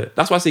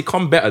that's why I say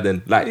come better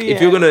then. Like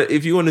if you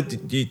want to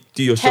do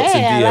your shots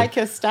in DM, I like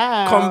your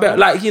style. Come better,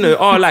 like, you know,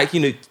 or like, you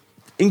know,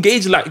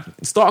 engage, like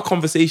start a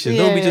conversation.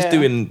 Don't be just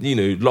doing, you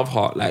know, love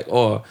heart, like,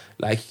 or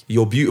like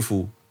you're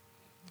beautiful.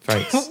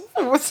 Thanks.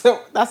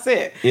 That's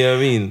it. You know what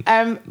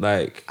I mean?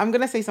 Like I'm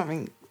gonna say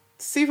something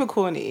super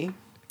corny.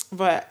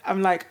 But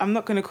I'm like, I'm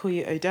not going to call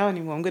you Odell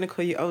anymore. I'm going to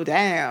call you Oh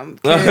Damn.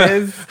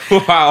 Because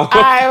wow.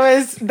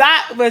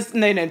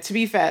 No, to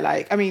be fair,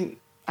 like, I mean,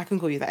 I can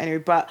call you that anyway.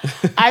 But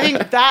I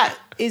think that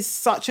is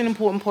such an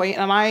important point.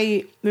 And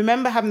I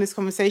remember having this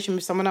conversation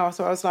with someone else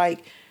where I was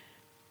like,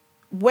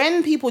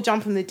 when people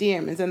jump in the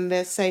DMs and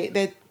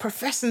they're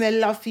professing their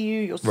love for you,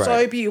 you're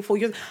so beautiful.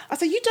 I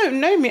said, you don't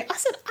know me. I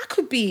said, I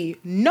could be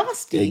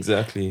nasty.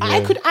 Exactly. Yeah.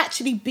 I could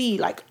actually be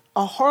like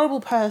a horrible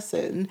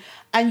person,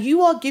 and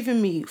you are giving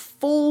me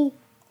full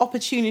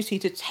opportunity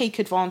to take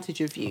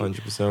advantage of you.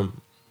 100%.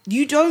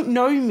 You don't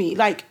know me.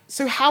 Like,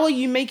 so how are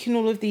you making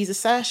all of these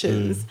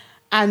assertions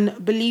and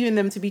believing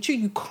them to be true?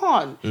 You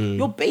can't.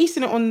 You're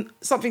basing it on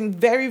something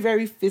very,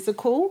 very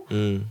physical,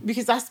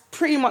 because that's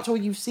pretty much all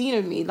you've seen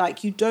of me.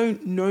 Like, you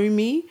don't know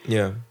me.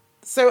 Yeah.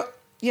 So,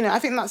 you know, I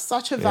think that's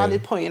such a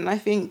valid point. And I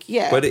think,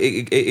 But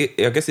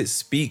I guess it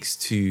speaks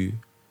to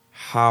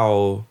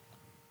how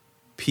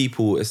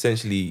people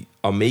essentially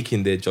are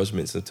making their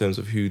judgments in terms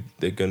of who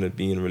they're going to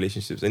be in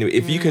relationships. Anyway,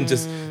 if you can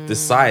just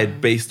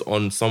decide based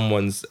on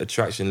someone's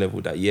attraction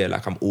level that,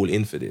 like, I'm all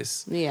in for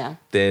this,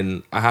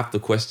 then I have to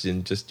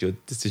question just your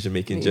decision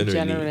making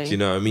generally. Do you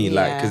know what I mean?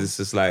 Like, because it's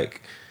just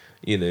like,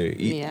 you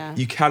know,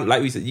 you can't,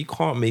 like we said, you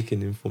can't make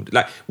an informed,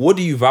 like, what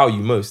do you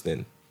value most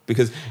then?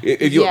 Because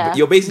if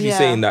you're basically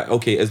saying that,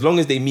 okay, as long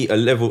as they meet a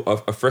level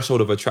of a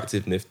threshold of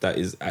attractiveness that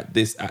is at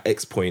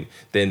X point,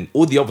 then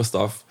all the other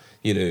stuff,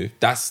 you know,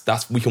 that's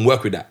we can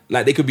work with that.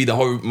 Like, they could be the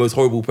most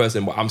horrible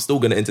person, but I'm still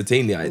going to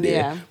entertain the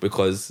idea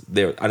because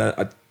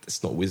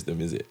it's not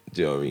wisdom, is it?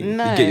 Do you know what I mean?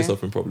 No. You get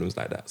yourself in problems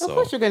like that. Of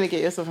course you're going to get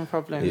yourself in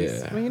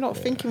problems. When you're not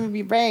thinking with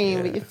your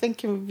brain, but you're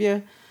thinking with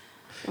your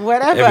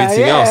whatever.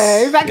 Everything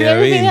else. Exactly,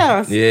 everything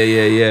else.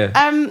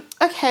 Yeah.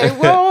 Okay,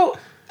 well,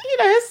 you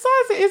know, as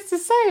sad as it is to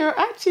say, we're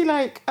actually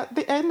like at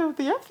the end of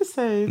the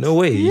episode. No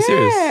way, you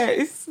serious? Yeah,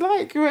 it's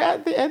like we're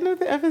at the end of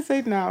the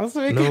episode now.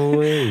 So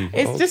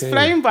it's just Okay.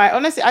 flown by.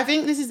 Honestly, I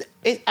think this is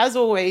it, as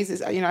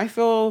always. You know, I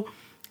feel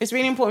it's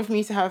really important for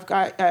me to have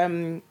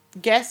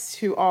guests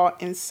who are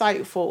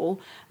insightful,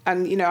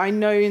 and you know, I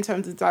know in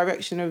terms of the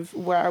direction of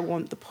where I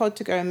want the pod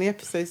to go and the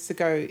episodes to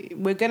go,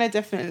 we're gonna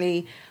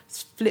definitely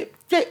flip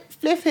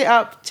it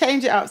up,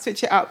 change it up,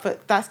 switch it up.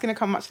 But that's gonna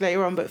come much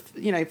later on. But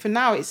you know, for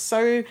now, it's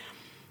so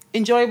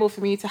enjoyable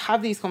for me to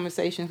have these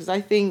conversations, because I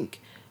think,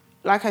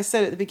 like I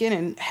said at the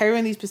beginning,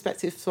 hearing these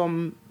perspectives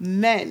from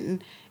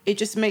men, it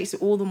just makes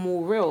it all the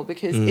more real,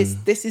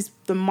 because this is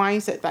the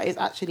mindset that is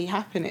actually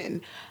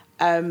happening,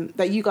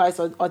 that you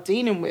guys are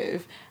dealing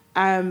with.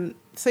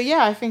 So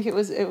yeah, I think it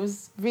was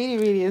really,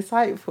 really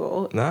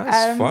insightful. No,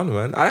 it's fun,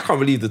 man. I can't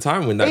believe the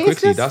time went that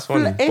quickly. That's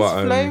funny. It's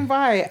flown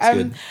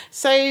by.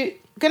 So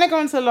gonna go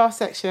into the last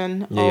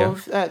section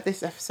of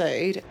this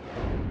episode.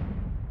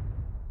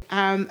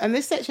 And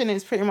this section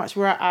is pretty much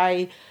where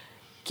I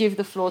give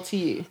the floor to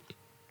you.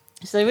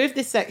 So with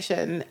this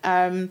section,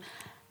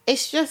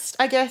 it's just,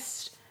 I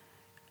guess,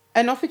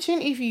 an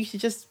opportunity for you to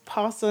just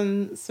pass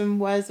on some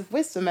words of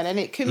wisdom. And then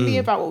it could be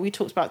about what we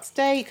talked about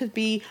today. It could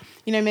be,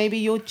 maybe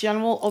your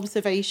general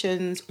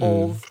observations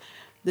of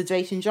the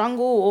dating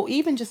jungle, or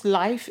even just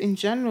life in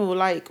general.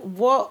 Like,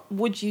 what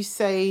would you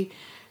say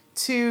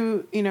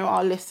to,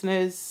 our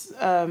listeners,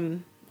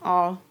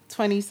 our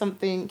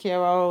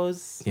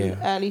 20-something-year-olds,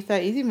 early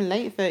 30s, even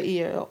late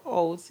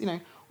 30-year-olds,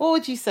 what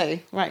would you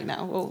say right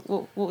now?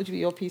 What would be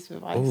your piece of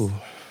advice?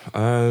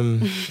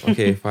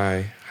 Okay, if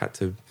I had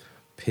to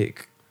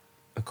pick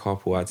a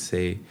couple, I'd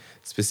say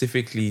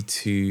specifically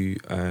to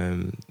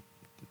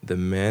the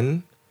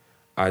men,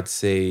 I'd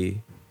say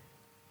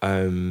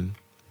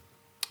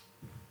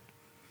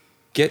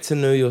get to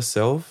know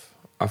yourself.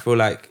 I feel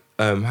like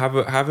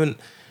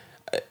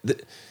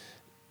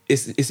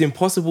it's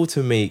impossible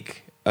to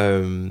make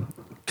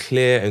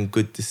clear and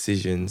good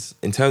decisions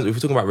in terms of, if we're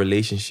talking about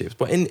relationships,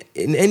 but in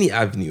any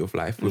avenue of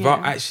life,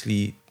 without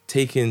actually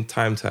taking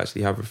time to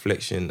actually have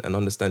reflection and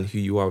understand who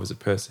you are as a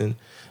person,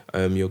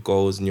 your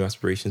goals and your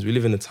aspirations. We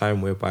live in a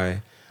time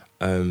whereby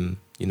a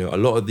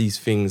lot of these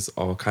things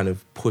are kind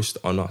of pushed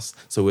on us.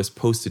 So we're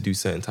supposed to do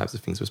certain types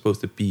of things. We're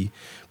supposed to be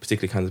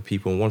particular kinds of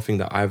people. And one thing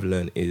that I've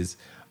learned is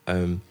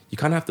you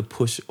kind of have to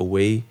push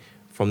away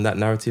from that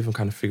narrative and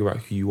kind of figure out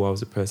who you are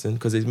as a person,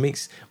 because it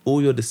makes all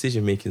your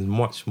decision making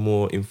much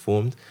more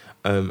informed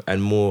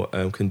and more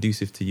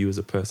conducive to you as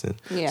a person.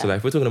 So like,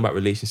 if we're talking about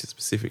relationships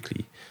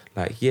specifically,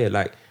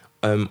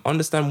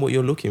 understand what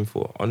you're looking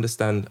for,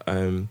 understand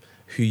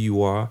who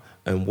you are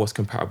and what's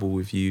compatible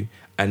with you,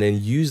 and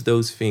then use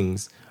those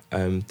things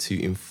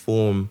to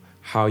inform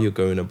how you're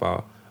going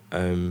about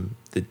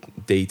the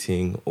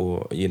dating,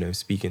 or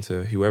speaking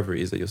to whoever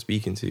it is that you're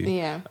speaking to.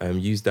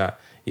 Use that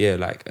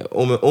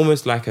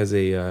almost like as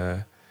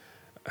a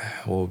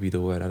what would be the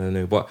word, I don't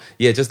know, but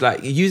just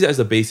like use it as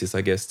a basis,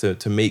 I guess,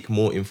 to make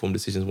more informed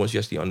decisions once you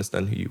actually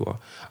understand who you are.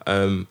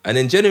 And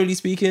then generally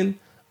speaking,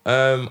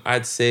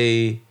 I'd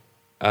say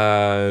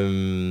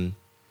kind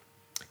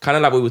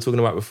of like what we were talking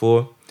about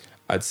before,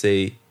 I'd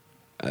say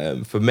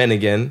for men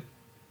again,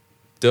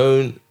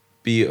 don't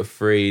be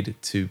afraid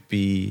to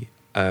be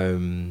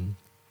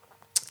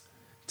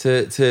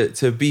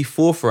to be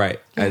forthright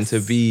and to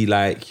be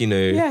like,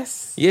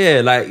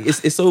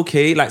 it's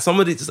okay. Like,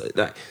 somebody,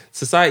 like,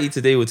 society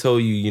today will tell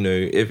you,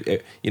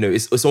 if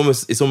it's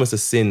almost a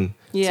sin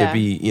to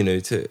be,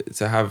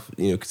 to have,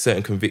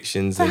 certain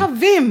convictions, to have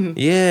vim.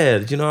 Yeah,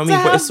 do you know what I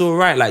mean? But it's all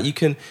right. Like, you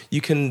can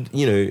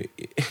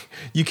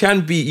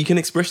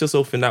express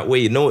yourself in that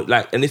way.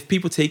 And if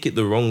people take it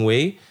the wrong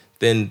way,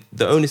 then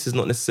the onus is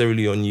not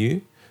necessarily on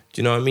you.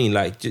 Do you know what I mean?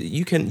 Like,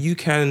 you can,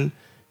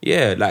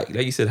 like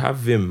you said, have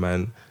vim,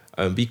 man.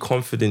 Be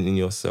confident in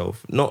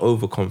yourself. Not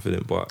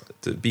overconfident, but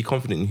to be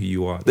confident in who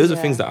you are. Those are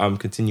things that I'm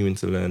continuing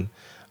to learn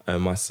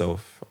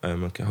myself.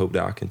 I can hope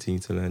that I continue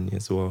to learn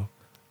as well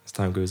as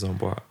time goes on.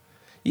 But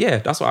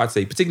that's what I'd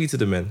say, particularly to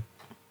the men.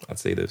 I'd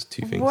say those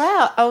two things.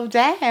 Wow. Oh,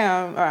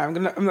 damn. All right,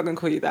 I'm not going to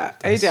call you that.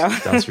 Damn.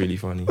 That's really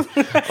funny.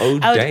 Oh,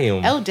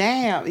 damn. Oh,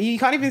 damn. You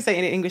can't even say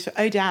it in English.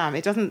 Oh, damn.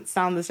 It doesn't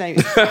sound the same.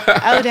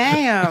 Oh,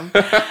 damn.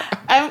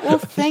 Well,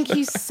 thank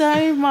you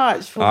so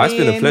much for being it's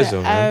been a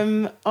pleasure,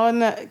 man.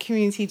 On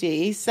Community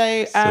D.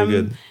 So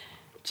good.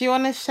 Do you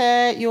want to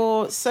share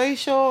your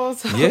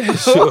socials? Yeah,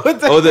 sure. So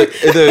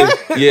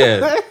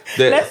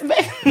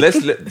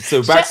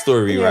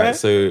backstory, right?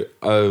 So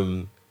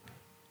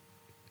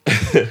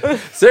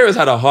Sarah's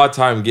had a hard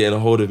time getting a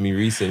hold of me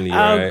recently,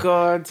 right? Oh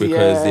God,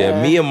 because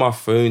me and my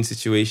phone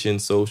situation,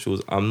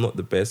 socials, I'm not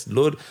the best. The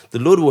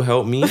Lord will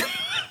help me,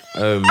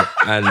 and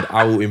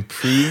I will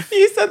improve.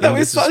 You said that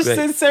with such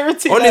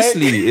sincerity.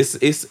 Honestly,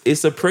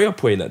 it's a prayer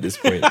point at this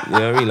point. You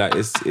know what I mean? Like,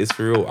 it's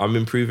for real. I'm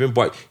improving,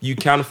 but you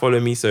can follow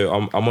me. So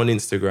I'm on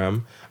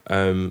Instagram.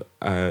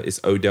 It's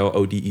Odell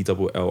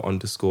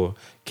ODELL_KB.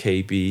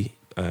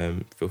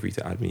 Feel free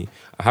to add me.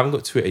 I haven't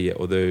got Twitter yet,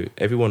 although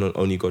everyone on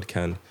Only God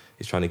Can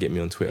is trying to get me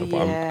on Twitter.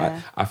 But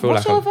I feel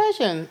What's your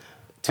version?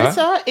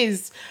 Twitter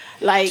is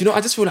like... Do you know,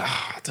 I just feel like,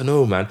 I don't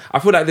know, man. I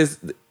feel like there's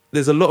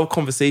a lot of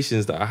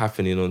conversations that are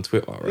happening on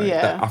Twitter, right?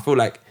 That I feel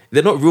like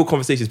they're not real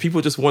conversations.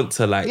 People just want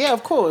to, like... Yeah,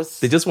 of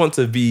course. They just want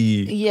to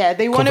be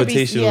they want to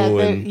be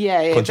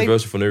and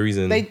controversial for no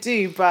reason. They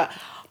do, but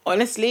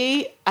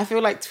honestly, I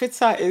feel like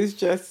Twitter is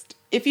just...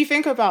 If you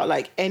think about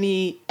like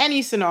any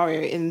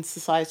scenario in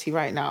society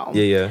right now,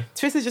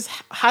 Twitter just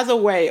has a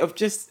way of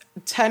just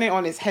turning it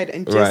on its head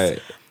and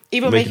just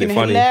either making it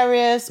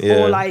hilarious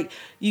or like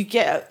you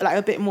get like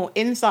a bit more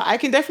insight. I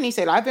can definitely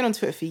say, like, I've been on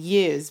Twitter for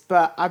years,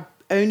 but I've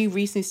only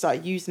recently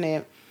started using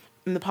it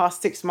in the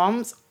past 6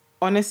 months.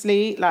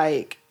 Honestly,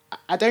 like,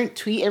 I don't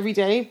tweet every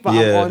day, but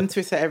I'm on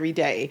Twitter every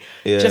day.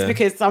 Just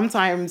because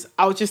sometimes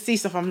I'll just see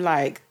stuff, I'm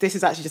like, this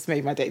has actually just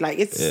made my day. Like,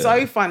 it's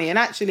so funny. And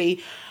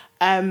actually,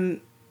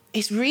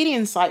 it's really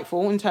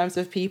insightful in terms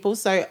of people.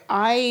 So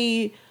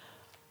I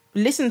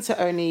listen to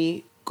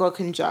Only God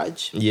Can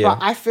Judge, but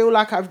I feel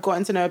like I've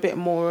gotten to know a bit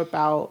more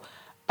about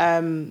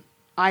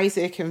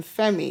Isaac and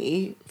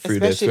Femi, through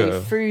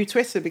especially through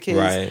Twitter,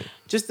 because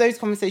just those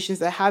conversations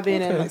they're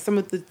having and like some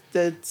of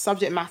the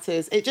subject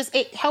matters,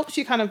 it helps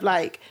you kind of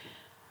like,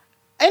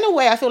 in a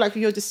way, I feel like if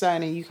you're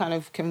discerning, you kind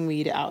of can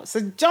weed it out. So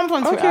jump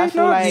on Twitter. I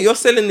feel like you're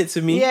selling it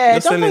to me. Yeah, you're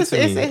selling it to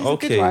me. It's a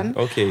good one.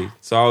 Okay.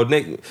 So I'll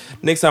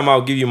next time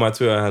I'll give you my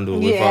Twitter handle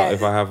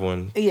if I have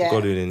one. Yeah.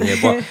 Got it in. Yeah,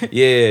 but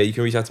you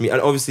can reach out to me. And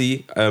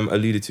obviously,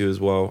 alluded to as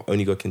well,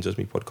 Only God Can Judge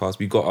Me podcast.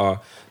 We got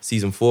our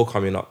season 4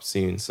 coming up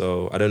soon.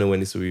 So I don't know when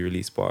this will be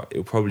released, but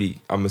it'll probably,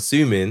 I'm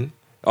assuming.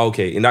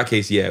 Okay, in that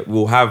case,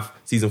 we'll have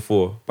season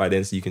 4 by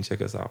then, so you can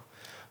check us out.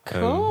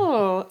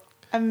 Cool.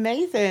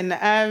 Amazing.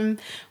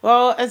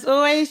 Well, as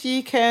always,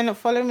 you can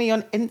follow me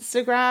on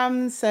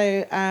Instagram.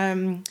 So,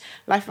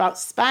 Life About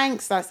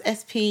Spanx. That's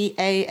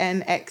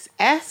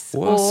SPANXS.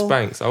 What's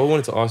Spanx? I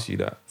wanted to ask you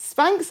that.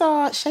 Spanx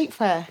are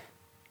shapewear.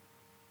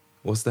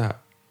 What's that?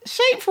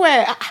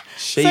 Shapewear.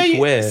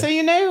 Shapewear. So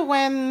you know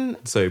when.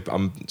 So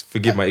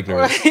forgive my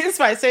ignorance. It's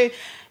fine. So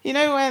you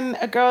know when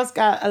a girl's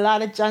got a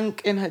lot of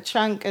junk in her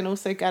trunk and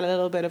also got a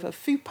little bit of a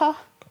fupa.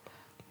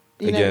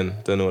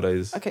 Don't know what that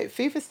is. Okay,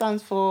 fupa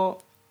stands for.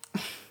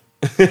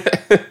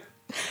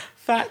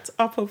 Fat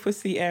upper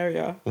pussy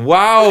area.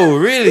 Wow,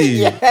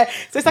 really? Yeah.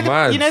 So it's like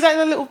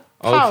that little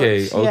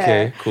pouch.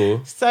 Okay,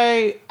 cool.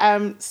 So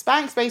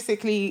Spanx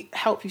basically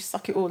help you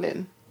suck it all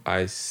in.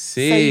 I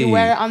see. So you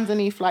wear it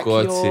underneath like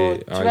your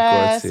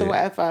dress or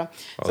whatever.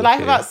 So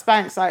Life About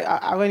Spanx,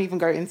 I won't even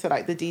go into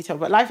like the detail,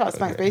 but Life About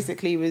Spanx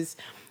basically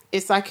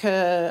it's like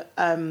a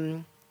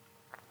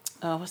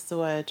what's the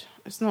word?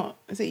 Is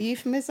it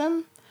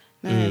euphemism?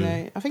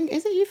 No. I think,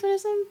 is it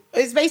euphemism?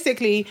 It's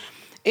basically,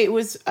 it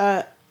was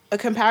a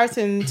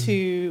comparison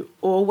to,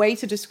 or a way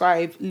to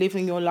describe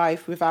living your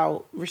life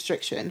without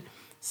restriction.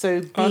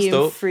 So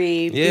being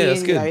free,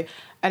 that's good.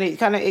 And it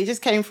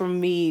just came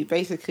from me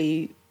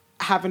basically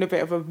having a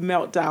bit of a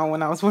meltdown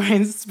when I was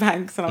wearing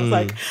Spanx, and I was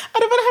like, I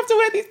don't want to have to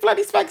wear these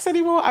bloody Spanx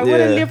anymore. I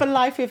want to live a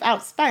life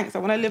without Spanx. I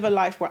want to live a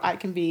life where I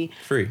can be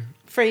free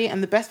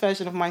and the best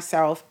version of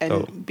myself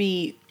and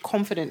be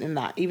confident in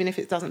that, even if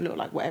it doesn't look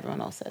like what everyone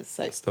else says.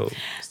 So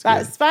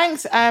that's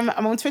Spanx. I'm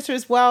on Twitter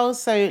as well,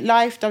 so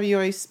Life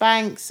WO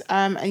Spanx,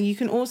 and you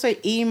can also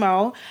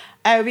email.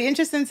 It'll be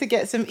interesting to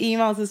get some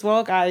emails as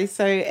well, guys.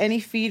 So any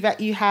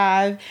feedback you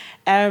have,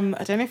 I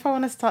don't know if I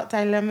want to start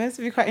dilemmas.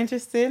 It'd be quite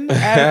interesting.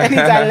 Any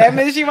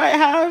dilemmas you might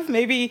have,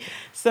 maybe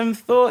some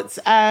thoughts.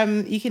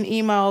 You can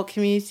email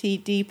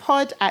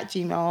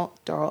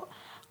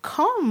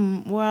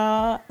communitydpod@gmail.com.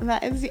 Well,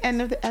 that is the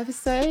end of the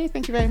episode.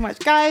 Thank you very much,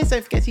 guys.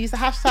 Don't forget to use the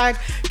hashtag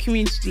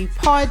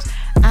CommunityPod,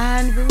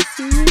 and we'll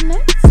see you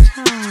next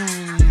time.